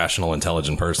good, rational,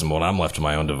 intelligent person, but when I'm left to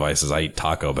my own devices, I eat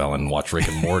Taco Bell and watch Rick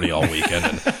and Morty all weekend.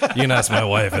 And you can ask my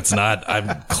wife, it's not,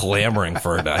 I'm clamoring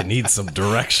for it. I need some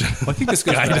direction. Well, I think this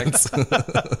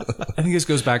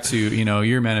goes back to,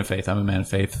 you're a man of faith. I'm a man of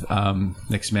faith.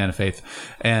 Nick's a man of faith.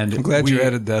 And I'm glad you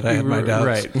added that. I had my doubts.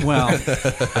 Right. Well,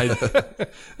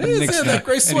 Nick's that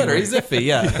gray sweater. Anyway. He's iffy.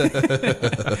 Yeah.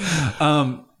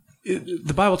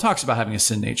 The Bible talks about having a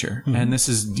sin nature, and this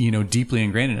is, deeply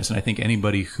ingrained in us. And I think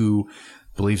anybody who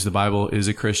believes the Bible is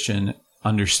a Christian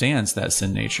understands that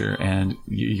sin nature. And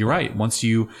you're right.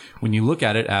 When you look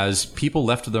at it as people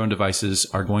left to their own devices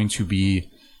are going to be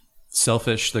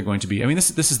selfish, they're going to be,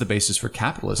 this is the basis for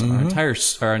capitalism. Our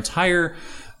entire,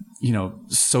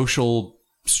 social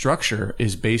structure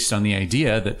is based on the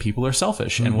idea that people are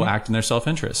selfish and will act in their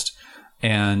self-interest.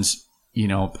 And,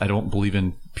 I don't believe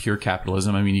in pure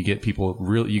capitalism. I mean, you get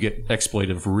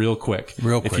exploitive real quick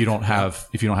if you don't have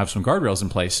some guardrails in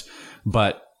place.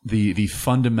 But the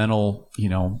fundamental,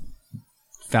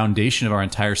 foundation of our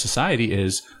entire society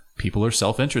is people are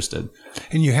self-interested.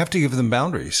 And you have to give them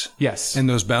boundaries. Yes. And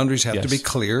those boundaries have to be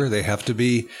clear. They have to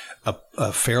be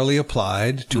fairly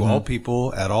applied to all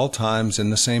people at all times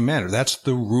in the same manner. That's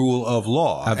the rule of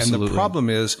law. Absolutely. And the problem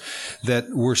is that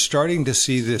we're starting to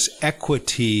see this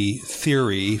equity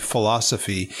theory,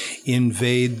 philosophy,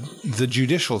 invade the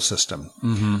judicial system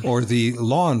or the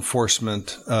law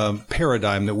enforcement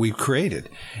paradigm that we've created.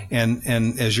 And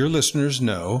as your listeners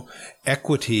know,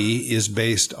 equity is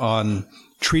based on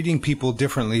treating people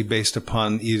differently based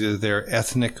upon either their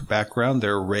ethnic background,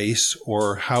 their race,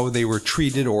 or how they were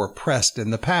treated or oppressed in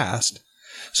the past.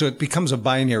 So it becomes a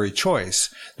binary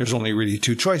choice. There's only really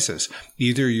two choices.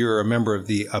 Either you're a member of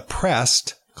the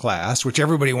oppressed class, which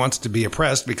everybody wants to be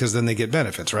oppressed because then they get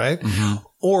benefits, right?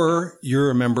 Or you're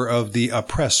a member of the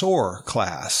oppressor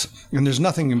class. And there's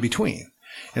nothing in between.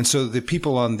 And so the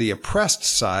people on the oppressed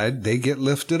side, they get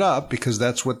lifted up because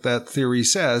that's what that theory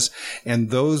says. And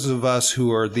those of us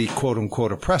who are the quote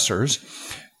unquote oppressors,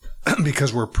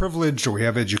 because we're privileged or we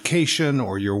have education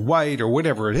or you're white or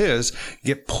whatever it is,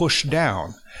 get pushed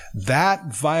down.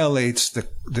 That violates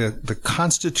the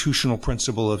constitutional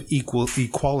principle of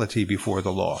equality before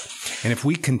the law. And if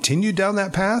we continue down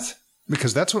that path,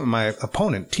 because that's what my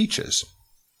opponent teaches.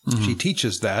 She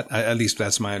teaches that, at least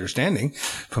that's my understanding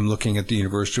from looking at the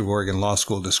University of Oregon Law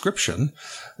School description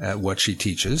at what she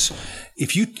teaches.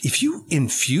 If you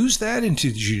infuse that into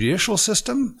the judicial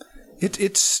system,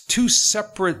 it's two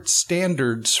separate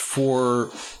standards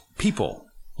for people.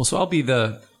 Well, so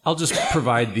I'll just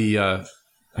provide the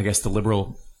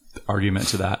liberal argument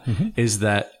to that is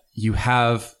that you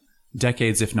have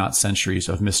decades, if not centuries,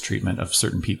 of mistreatment of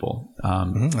certain people. I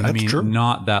mean, true.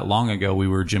 Not that long ago, we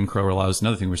were Jim Crow laws.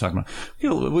 Another thing we were talking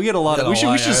about. We get a lot of. We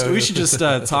should just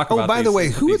talk about. Oh, by the way,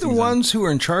 who are the ones who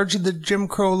are in charge of the Jim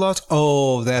Crow laws?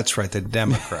 Oh, that's right, the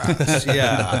Democrats.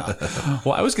 Yeah.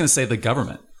 Well, I was going to say the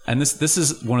government. And this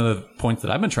is one of the points that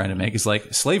I've been trying to make is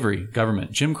like slavery,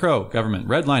 government, Jim Crow, government,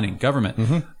 redlining,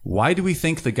 government. Why do we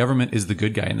think the government is the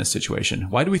good guy in this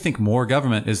situation? Why do we think more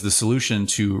government is the solution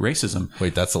to racism?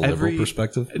 Wait, that's a liberal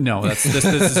perspective? No, this is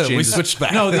James's. We switched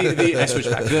back. No, I switched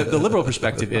back. The liberal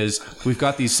perspective is we've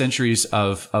got these centuries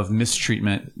of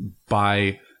mistreatment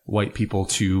by white people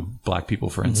to black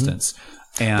people, for instance.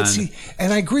 And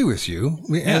I agree with you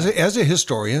as a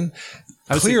historian.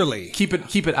 Clearly, keep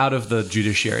it out of the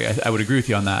judiciary. I would agree with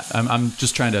you on that. I'm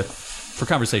just trying to, for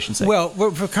conversation's sake. Well,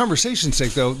 for conversation's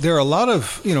sake, though, there are a lot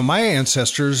of my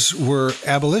ancestors were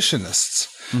abolitionists.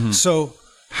 So,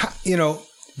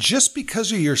 just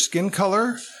because of your skin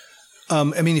color,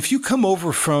 if you come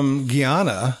over from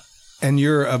Guyana and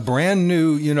you're a brand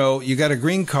new, you got a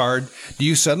green card, do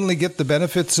you suddenly get the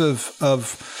benefits of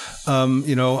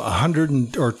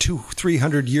 100 or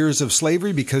 300 years of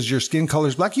slavery because your skin color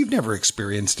is black? You've never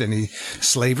experienced any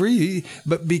slavery,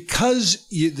 but because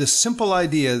the simple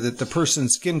idea that the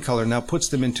person's skin color now puts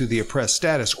them into the oppressed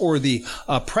status or the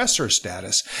oppressor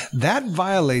status, that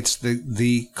violates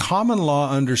the common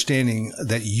law understanding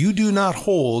that you do not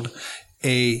hold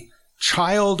a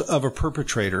child of a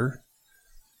perpetrator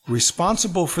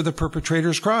responsible for the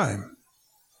perpetrator's crime.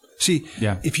 See,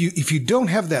 if you don't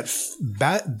have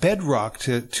that bedrock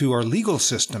to our legal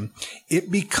system,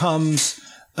 it becomes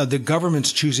the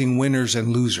government's choosing winners and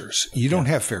losers. You don't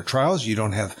have fair trials. You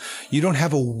don't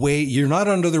have a way. You're not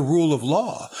under the rule of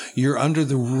law. You're under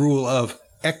the rule of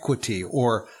equity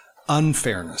or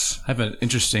unfairness. I have an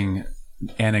interesting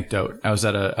anecdote. I was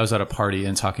at a party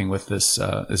and talking with this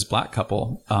black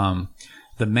couple.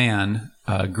 The man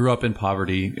grew up in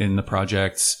poverty in the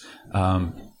projects.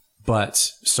 But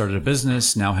started a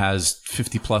business, now has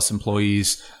 50 plus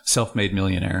employees, self-made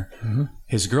millionaire.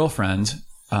 His girlfriend,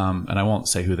 and I won't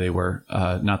say who they were,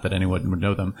 not that anyone would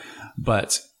know them,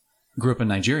 but grew up in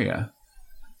Nigeria.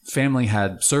 Family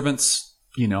had servants,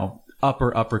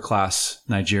 upper class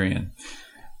Nigerian.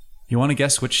 You want to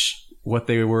guess what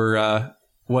they were,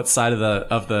 what side of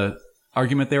the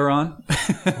argument they were on?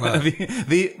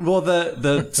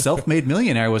 the self-made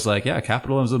millionaire was like, yeah,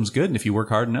 capitalism's good, and if you work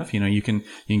hard enough, you can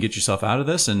get yourself out of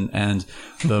this. And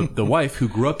the wife, who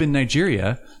grew up in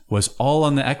Nigeria, was all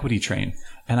on the equity train.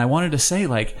 And I wanted to say,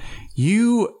 like,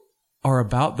 you are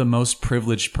about the most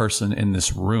privileged person in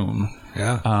this room.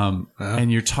 And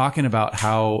you're talking about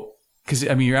how Because,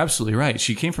 I mean, you're absolutely right.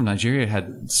 She came from Nigeria,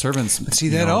 had servants. But see,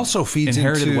 that also feeds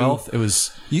inherited into wealth. It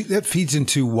was that feeds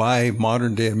into why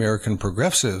modern day American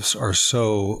progressives are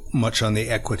so much on the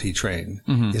equity train.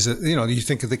 Mm-hmm. Is that, you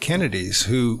think of the Kennedys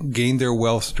who gained their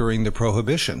wealth during the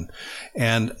Prohibition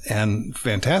and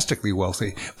fantastically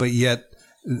wealthy, but yet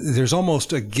there's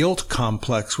almost a guilt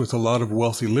complex with a lot of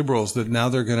wealthy liberals that now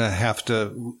they're going to have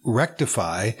to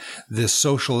rectify this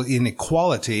social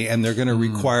inequality, and they're going to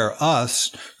require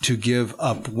us to give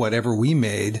up whatever we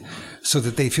made so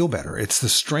that they feel better. It's the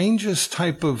strangest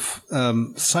type of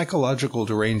psychological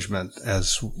derangement,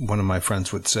 as one of my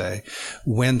friends would say,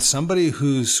 when somebody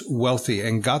who's wealthy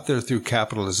and got there through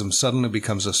capitalism suddenly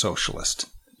becomes a socialist.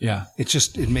 Yeah.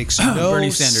 It makes no Bernie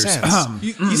Sanders. sense.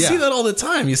 You see that all the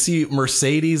time. You see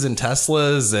Mercedes and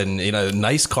Teslas and,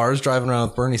 nice cars driving around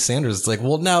with Bernie Sanders. It's like,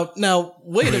 well, now,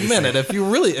 wait a minute. If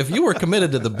you were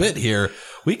committed to the bit here,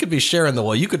 we could be sharing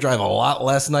you could drive a lot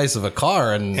less nice of a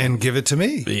car and give it to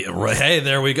me. Hey,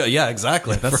 there we go. Yeah,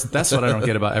 exactly. That's what I don't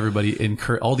get about everybody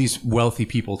all these wealthy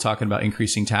people talking about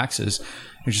increasing taxes.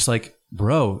 It's just like,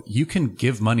 bro, you can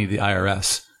give money to the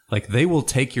IRS. Like, they will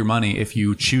take your money if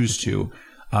you choose to.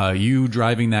 You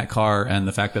driving that car and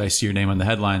the fact that I see your name on the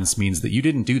headlines means that you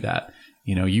didn't do that.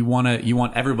 You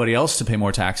want everybody else to pay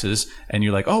more taxes, and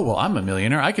you're like, oh, well, I'm a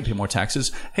millionaire, I could pay more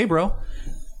taxes. Hey, bro,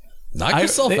 knock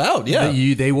yourself out. Yeah.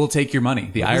 They will take your money.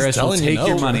 The IRS will take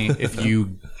your money if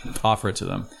you offer it to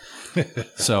them.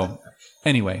 So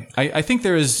anyway, I think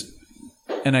there is,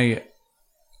 and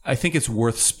I think it's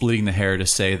worth splitting the hair to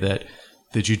say that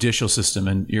the judicial system,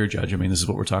 and you're a judge, I mean, this is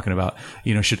what we're talking about,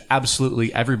 should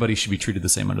absolutely, everybody should be treated the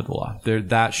same under the law.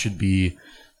 That should be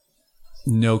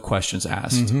no questions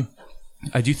asked. Mm-hmm.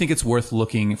 I do think it's worth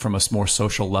looking from a more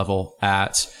social level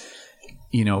at,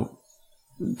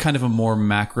 kind of a more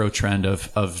macro trend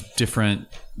of different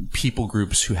people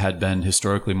groups who had been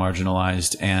historically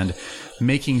marginalized, and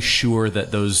making sure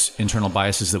that those internal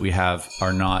biases that we have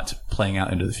are not playing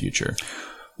out into the future.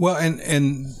 Well, and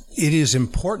it is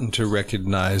important to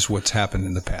recognize what's happened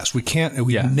in the past. We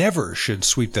never should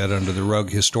sweep that under the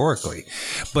rug historically.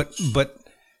 But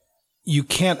you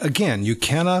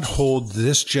cannot hold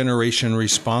this generation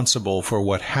responsible for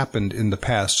what happened in the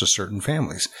past to certain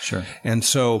families. Sure. And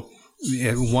so,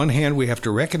 on one hand, we have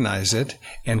to recognize it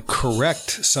and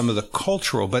correct some of the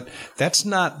cultural, but that's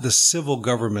not the civil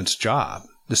government's job.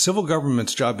 The civil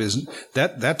government's job isn't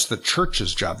that's the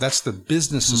church's job. That's the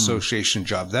business association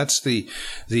job. That's the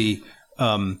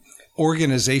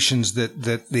organizations that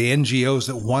the NGOs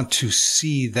that want to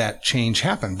see that change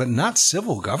happen, but not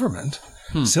civil government.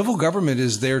 Civil government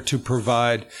is there to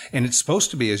provide, and it's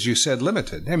supposed to be, as you said,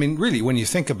 limited. I mean, really, when you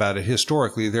think about it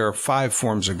historically, there are 5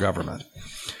 forms of government.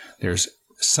 There's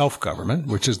self-government,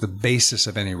 which is the basis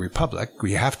of any republic.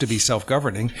 You have to be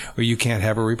self-governing or you can't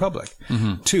have a republic.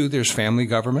 Mm-hmm. 2, there's family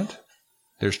government.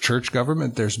 There's church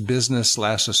government. There's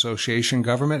business/association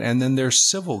government. And then there's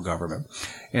civil government.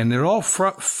 And it all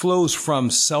flows from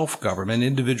self-government,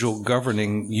 individual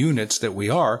governing units that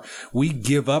we are. We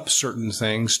give up certain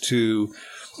things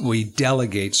we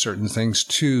delegate certain things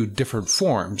to different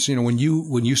forms. When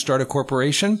you start a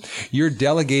corporation, you're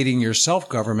delegating your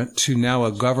self-government to now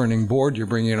a governing board. You're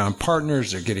bringing on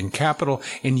partners. They're getting capital,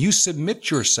 and you submit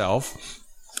yourself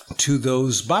to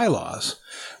those bylaws.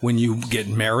 When you get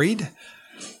married,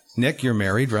 Nick, you're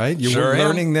married, right? You're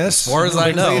learning this. As far as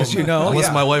I know. As you know.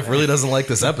 Unless my wife really doesn't like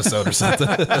this episode or something.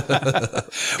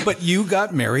 But you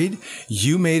got married.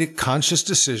 You made a conscious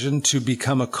decision to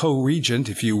become a co-regent,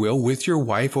 if you will, with your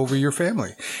wife over your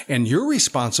family. And you're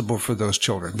responsible for those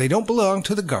children. They don't belong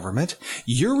to the government.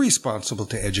 You're responsible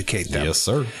to educate them. Yes,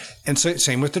 sir. And so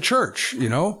same with the church,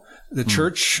 The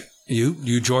church...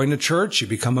 You join the church, you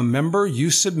become a member, you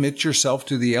submit yourself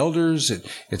to the elders.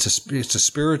 It's a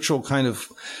spiritual kind of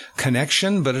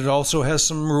connection, but it also has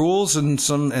some rules and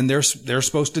they're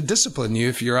supposed to discipline you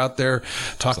if you're out there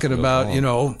talking about,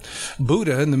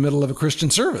 Buddha in the middle of a Christian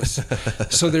service.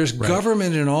 So there's right.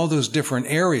 Government in all those different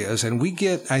areas, and we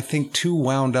get, I think, too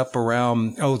wound up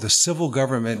around, the civil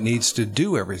government needs to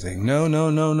do everything. No,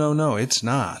 it's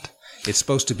not. It's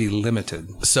supposed to be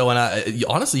limited. So, and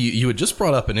honestly, you had just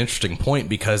brought up an interesting point,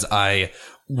 because I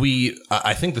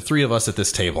think the 3 of us at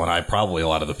this table, and I probably a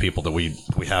lot of the people that we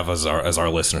have as our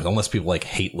listeners, unless people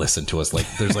hate listen to us,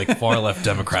 there's far left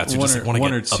Democrats who just want to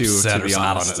get upset or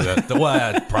something.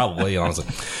 Well, probably, honestly,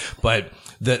 but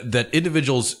that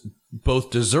individuals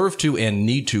both deserve to and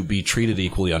need to be treated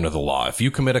equally under the law. If you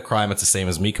commit a crime, it's the same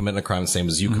as me committing a crime, the same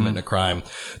as you committing a crime.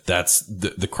 That's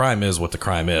the crime is what the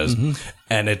crime is. Mm-hmm.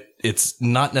 And it's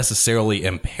not necessarily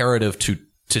imperative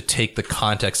to take the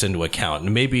context into account.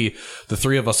 And maybe the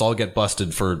three of us all get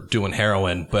busted for doing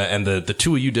heroin, and the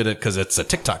two of you did it because it's a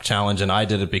TikTok challenge, and I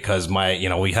did it because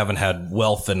we haven't had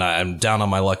wealth and I'm down on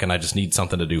my luck and I just need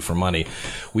something to do for money.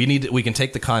 We can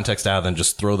take the context out of it and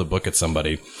just throw the book at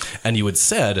somebody. And you had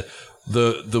said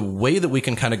the way that we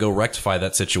can kind of go rectify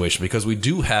that situation, because we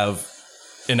do have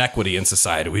inequity in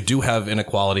society. We do have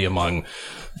inequality among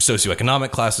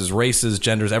socioeconomic classes, races,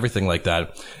 genders, everything like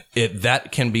that.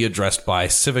 That can be addressed by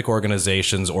civic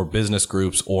organizations or business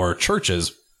groups or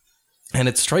churches. And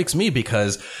it strikes me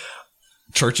because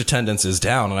church attendance is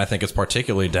down, and I think it's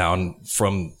particularly down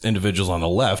from individuals on the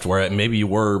left, where maybe you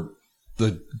were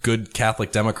the good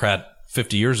Catholic Democrat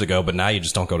 50 years ago, but now you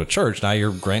just don't go to church. Now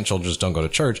your grandchildren just don't go to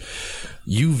church.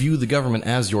 You view the government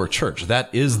as your church.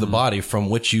 That is the body from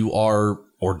which you are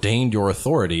ordained your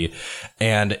authority.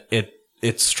 And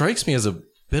it strikes me as a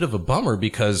bit of a bummer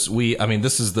because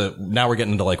now we're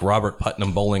getting into like Robert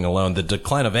Putnam bowling alone. The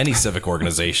decline of any civic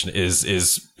organization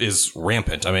is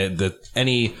rampant. I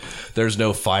mean, there's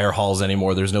no fire halls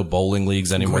anymore. There's no bowling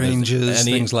leagues anymore. Granges,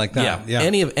 things like that. Yeah.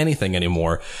 Anything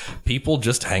anymore. People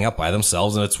just hang out by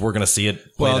themselves, and we're going to see it.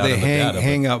 Well, they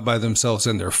hang out by themselves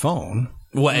in their phone.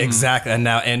 Well, exactly. And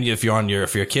if you're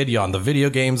a kid, you're on the video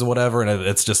games or whatever, and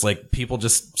it's just like people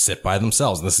just sit by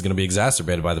themselves. And this is going to be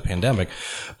exacerbated by the pandemic.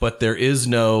 But there is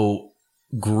no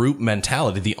group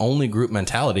mentality. The only group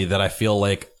mentality that I feel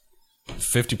like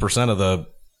 50% of the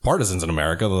partisans in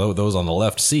America, those on the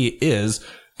left, see is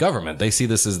government. They see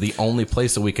this as the only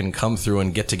place that we can come through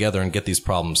and get together and get these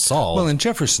problems solved. Well, and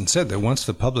Jefferson said that once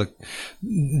the public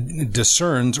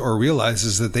discerns or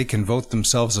realizes that they can vote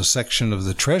themselves a section of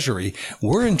the Treasury,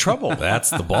 we're in trouble.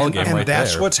 That's the ballgame right there. And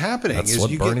that's what's happening. That's is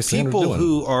what you Bernie get people Sanders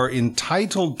who are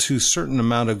entitled to a certain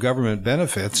amount of government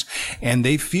benefits, and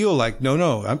they feel like,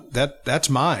 no, that's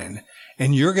mine,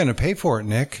 and you're going to pay for it,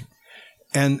 Nick.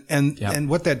 And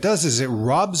what that does is it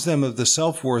robs them of the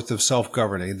self-worth of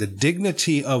self-governing. The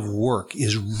dignity of work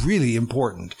is really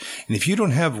important. And if you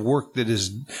don't have work that is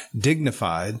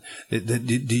dignified, that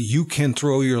you can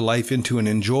throw your life into and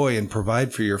enjoy and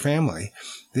provide for your family,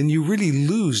 then you really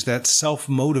lose that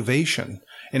self-motivation.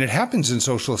 And it happens in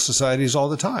socialist societies all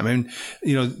the time. And,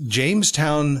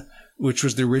 Jamestown, which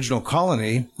was the original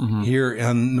colony here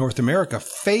in North America,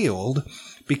 failed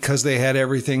because they had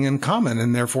everything in common,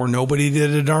 and therefore nobody did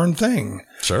a darn thing.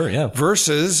 Sure, yeah.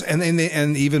 Versus, and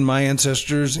even my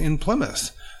ancestors in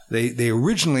Plymouth, they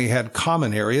originally had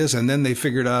common areas, and then they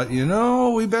figured out,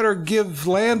 we better give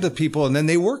land to people, and then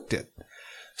they worked it.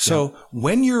 So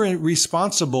when you're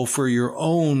responsible for your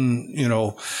own,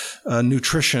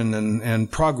 nutrition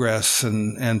and progress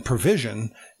and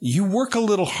provision, you work a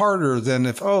little harder than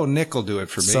if, Nick will do it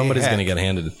for me. Somebody's going to get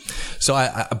handed. So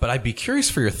but I'd be curious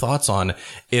for your thoughts on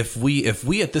if we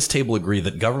at this table agree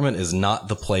that government is not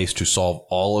the place to solve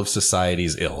all of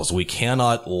society's ills. We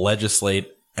cannot legislate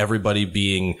everybody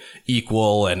being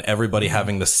equal and everybody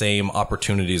having the same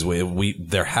opportunities.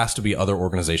 There has to be other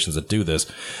organizations that do this.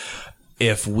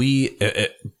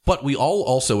 But we all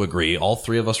also agree, all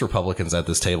three of us Republicans at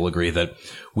this table agree that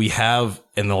we have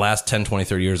in the last 10, 20,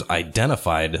 30 years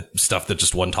identified stuff that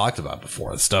just wasn't talked about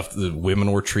before. Stuff that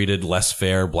women were treated less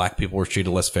fair, black people were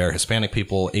treated less fair, Hispanic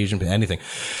people, Asian people, anything.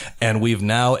 And we've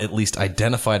now at least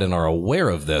identified and are aware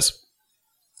of this.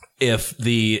 If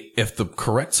the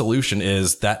correct solution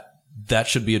is that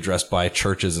should be addressed by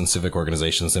churches and civic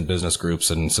organizations and business groups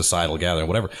and societal gathering,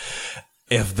 whatever.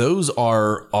 If those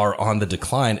are on the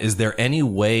decline, is there any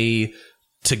way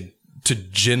to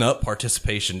gin up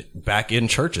participation back in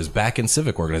churches, back in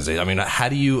civic organizations? I mean, how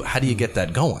do you get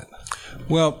that going?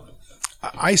 Well,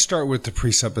 I start with the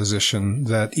presupposition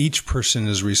that each person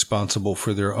is responsible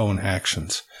for their own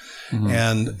actions.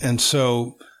 Mm-hmm. And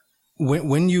so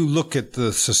when you look at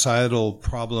the societal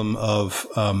problem of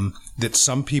that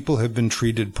some people have been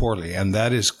treated poorly, and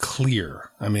that is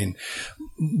clear. I mean,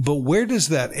 but where does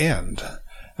that end?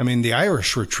 I mean, the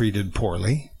Irish were treated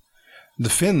poorly. The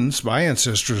Finns, my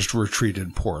ancestors, were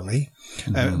treated poorly.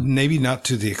 Maybe not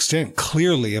to the extent,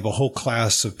 clearly, of a whole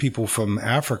class of people from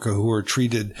Africa who were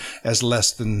treated as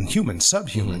less than human,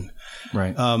 subhuman. Mm-hmm.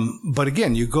 Right. But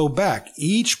again, you go back.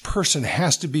 Each person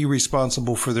has to be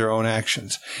responsible for their own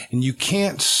actions. And you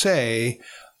can't say,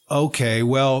 okay,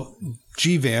 well,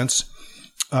 gee, Vance,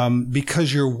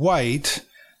 because you're white,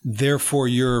 therefore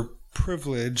you're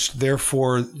privileged,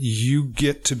 therefore you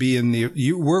get to be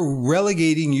we're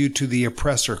relegating you to the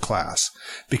oppressor class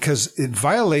because it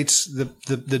violates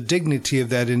the dignity of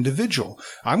that individual.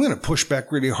 I'm going to push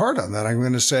back really hard on that. I'm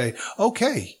going to say,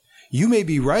 okay, You may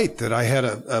be right that I had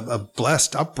a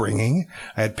blessed upbringing.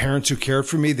 I had parents who cared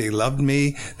for me. They loved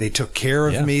me. They took care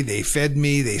of me. They fed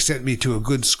me. They sent me to a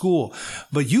good school.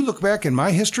 But you look back in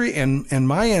my history, and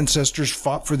my ancestors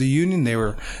fought for the Union.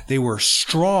 They were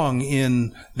strong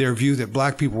in their view that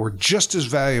black people were just as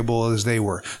valuable as they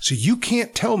were. So you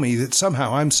can't tell me that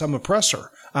somehow I'm some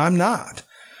oppressor. I'm not.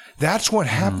 That's what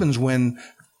happens when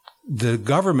the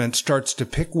government starts to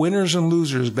pick winners and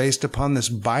losers based upon this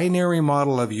binary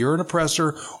model of you're an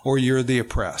oppressor or you're the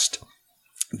oppressed,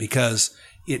 because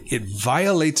it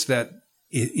violates that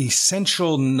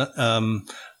essential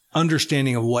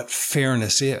understanding of what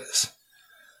fairness is.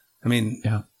 I mean,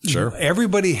 sure.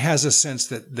 Everybody has a sense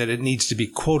that it needs to be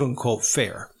quote unquote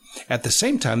fair. At the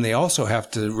same time, they also have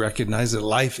to recognize that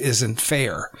life isn't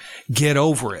fair. Get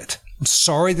over it. I'm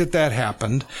sorry that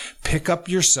happened. Pick up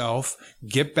yourself,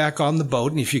 get back on the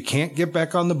boat. And if you can't get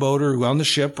back on the boat or on the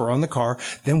ship or on the car,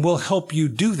 then we'll help you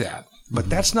do that. But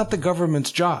that's not the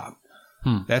government's job.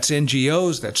 That's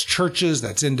NGOs, that's churches,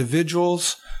 that's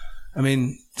individuals. I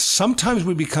mean, sometimes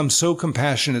we become so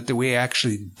compassionate that we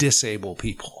actually disable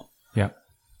people. Yeah.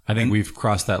 I think we've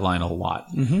crossed that line a lot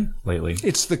lately.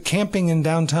 It's the camping in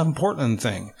downtown Portland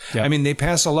thing. Yeah. I mean, they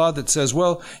pass a law that says,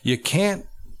 well, you can't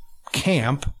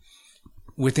camp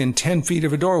within 10 feet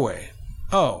of a doorway.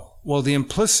 Oh, well, the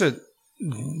implicit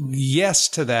yes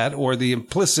to that, or the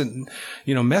implicit,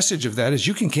 message of that is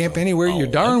you can camp anywhere you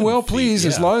darn well please,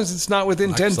 as long as it's not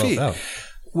within 10 feet.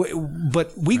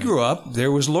 But we grew up,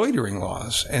 there was loitering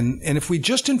laws. And if we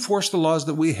just enforce the laws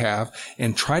that we have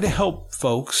and try to help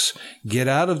folks get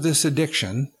out of this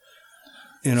addiction,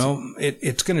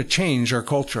 it's going to change our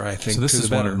culture, I think. So this is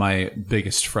one of my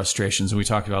biggest frustrations. And we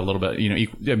talked about a little bit,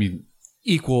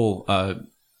 equal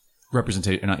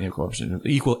representation, not equal representation,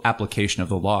 equal application of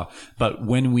the law. But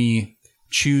when we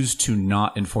choose to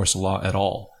not enforce a law at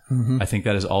all, I think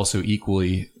that is also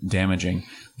equally damaging,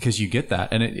 because you get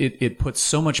that, and it puts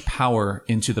so much power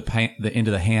into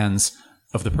the hands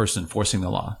of the person enforcing the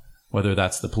law, whether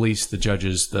that's the police, the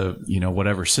judges, the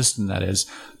whatever system that is.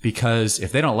 Because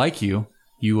if they don't like you,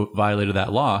 you violated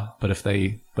that law. But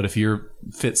if you're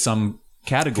fit some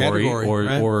category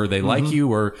or they like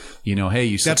you, or hey,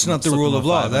 you that's not the rule of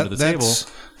law.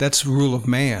 That's rule of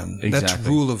man. Exactly. That's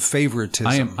rule of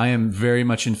favoritism. I am very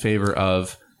much in favor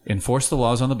of enforce the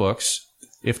laws on the books.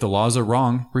 If the laws are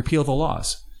wrong, repeal the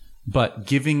laws. But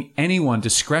giving anyone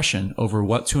discretion over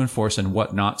what to enforce and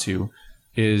what not to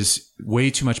is way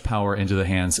too much power into the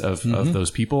hands of those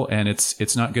people, and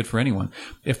it's not good for anyone.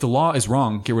 If the law is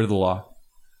wrong, get rid of the law.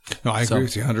 No, I agree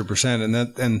with you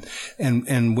 100%.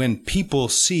 And when people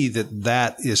see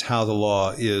that is how the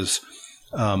law is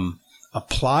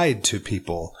applied to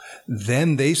people,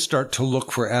 then they start to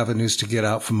look for avenues to get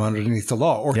out from underneath the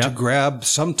law, or to grab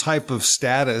some type of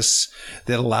status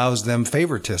that allows them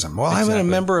favoritism. Well, I'm a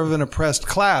member of an oppressed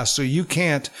class, so you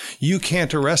can't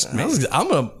arrest me.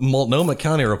 I'm a Multnomah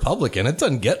County Republican. It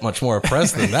doesn't get much more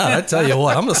oppressed than that. I tell you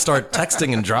what, I'm going to start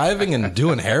texting and driving and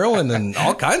doing heroin and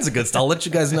all kinds of good stuff. I'll let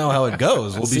you guys know how it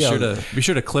goes. We'll be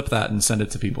sure to clip that and send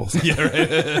it to people. Yeah,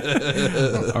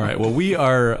 right. All right. Well, we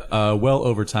are well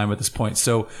over time at this point.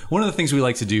 So one of the things we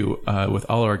like to do with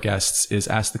all our guests is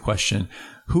ask the question,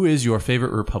 who is your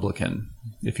favorite Republican,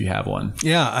 if you have one?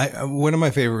 Yeah, one of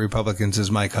my favorite Republicans is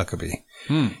Mike Huckabee.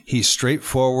 He's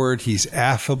straightforward. He's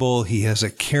affable. He has a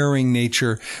caring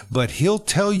nature, but he'll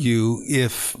tell you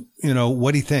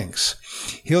what he thinks.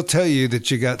 He'll tell you that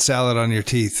you got salad on your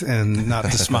teeth and not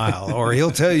to smile, or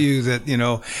he'll tell you that,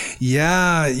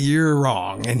 you're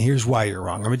wrong and here's why you're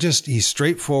wrong. I mean, he's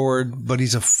straightforward, but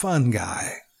he's a fun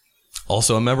guy.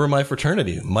 Also a member of my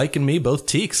fraternity. Mike and me, both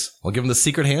Teeks. I'll give him the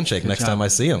secret handshake next time I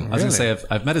see him. I was going to say,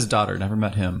 I've met his daughter, never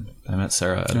met him. I met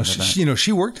Sarah.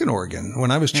 She worked in Oregon.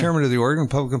 When I was chairman of the Oregon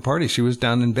Republican Party, she was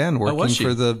down in Bend working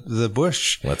for the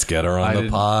Bush. Let's get her on the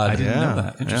pod. I didn't know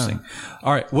that. Interesting. Yeah.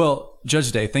 All right. Well,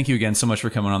 Judge Day, thank you again so much for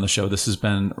coming on the show. This has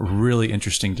been a really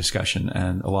interesting discussion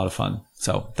and a lot of fun.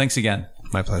 So thanks again.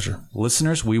 My pleasure.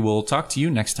 Listeners, we will talk to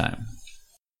you next time.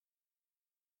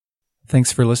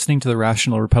 Thanks for listening to the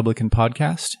Rational Republican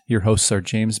Podcast. Your hosts are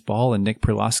James Ball and Nick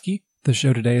Perlosky. The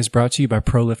show today is brought to you by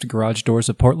ProLift Garage Doors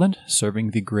of Portland,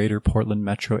 serving the greater Portland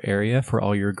metro area for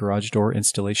all your garage door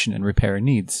installation and repair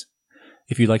needs.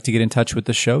 If you'd like to get in touch with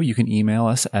the show, you can email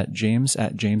us at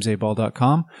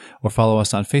james@jamesaball.com or follow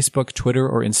us on Facebook, Twitter,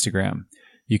 or Instagram.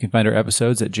 You can find our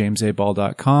episodes at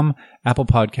jamesaball.com, Apple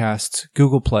Podcasts,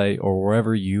 Google Play, or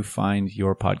wherever you find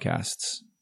your podcasts.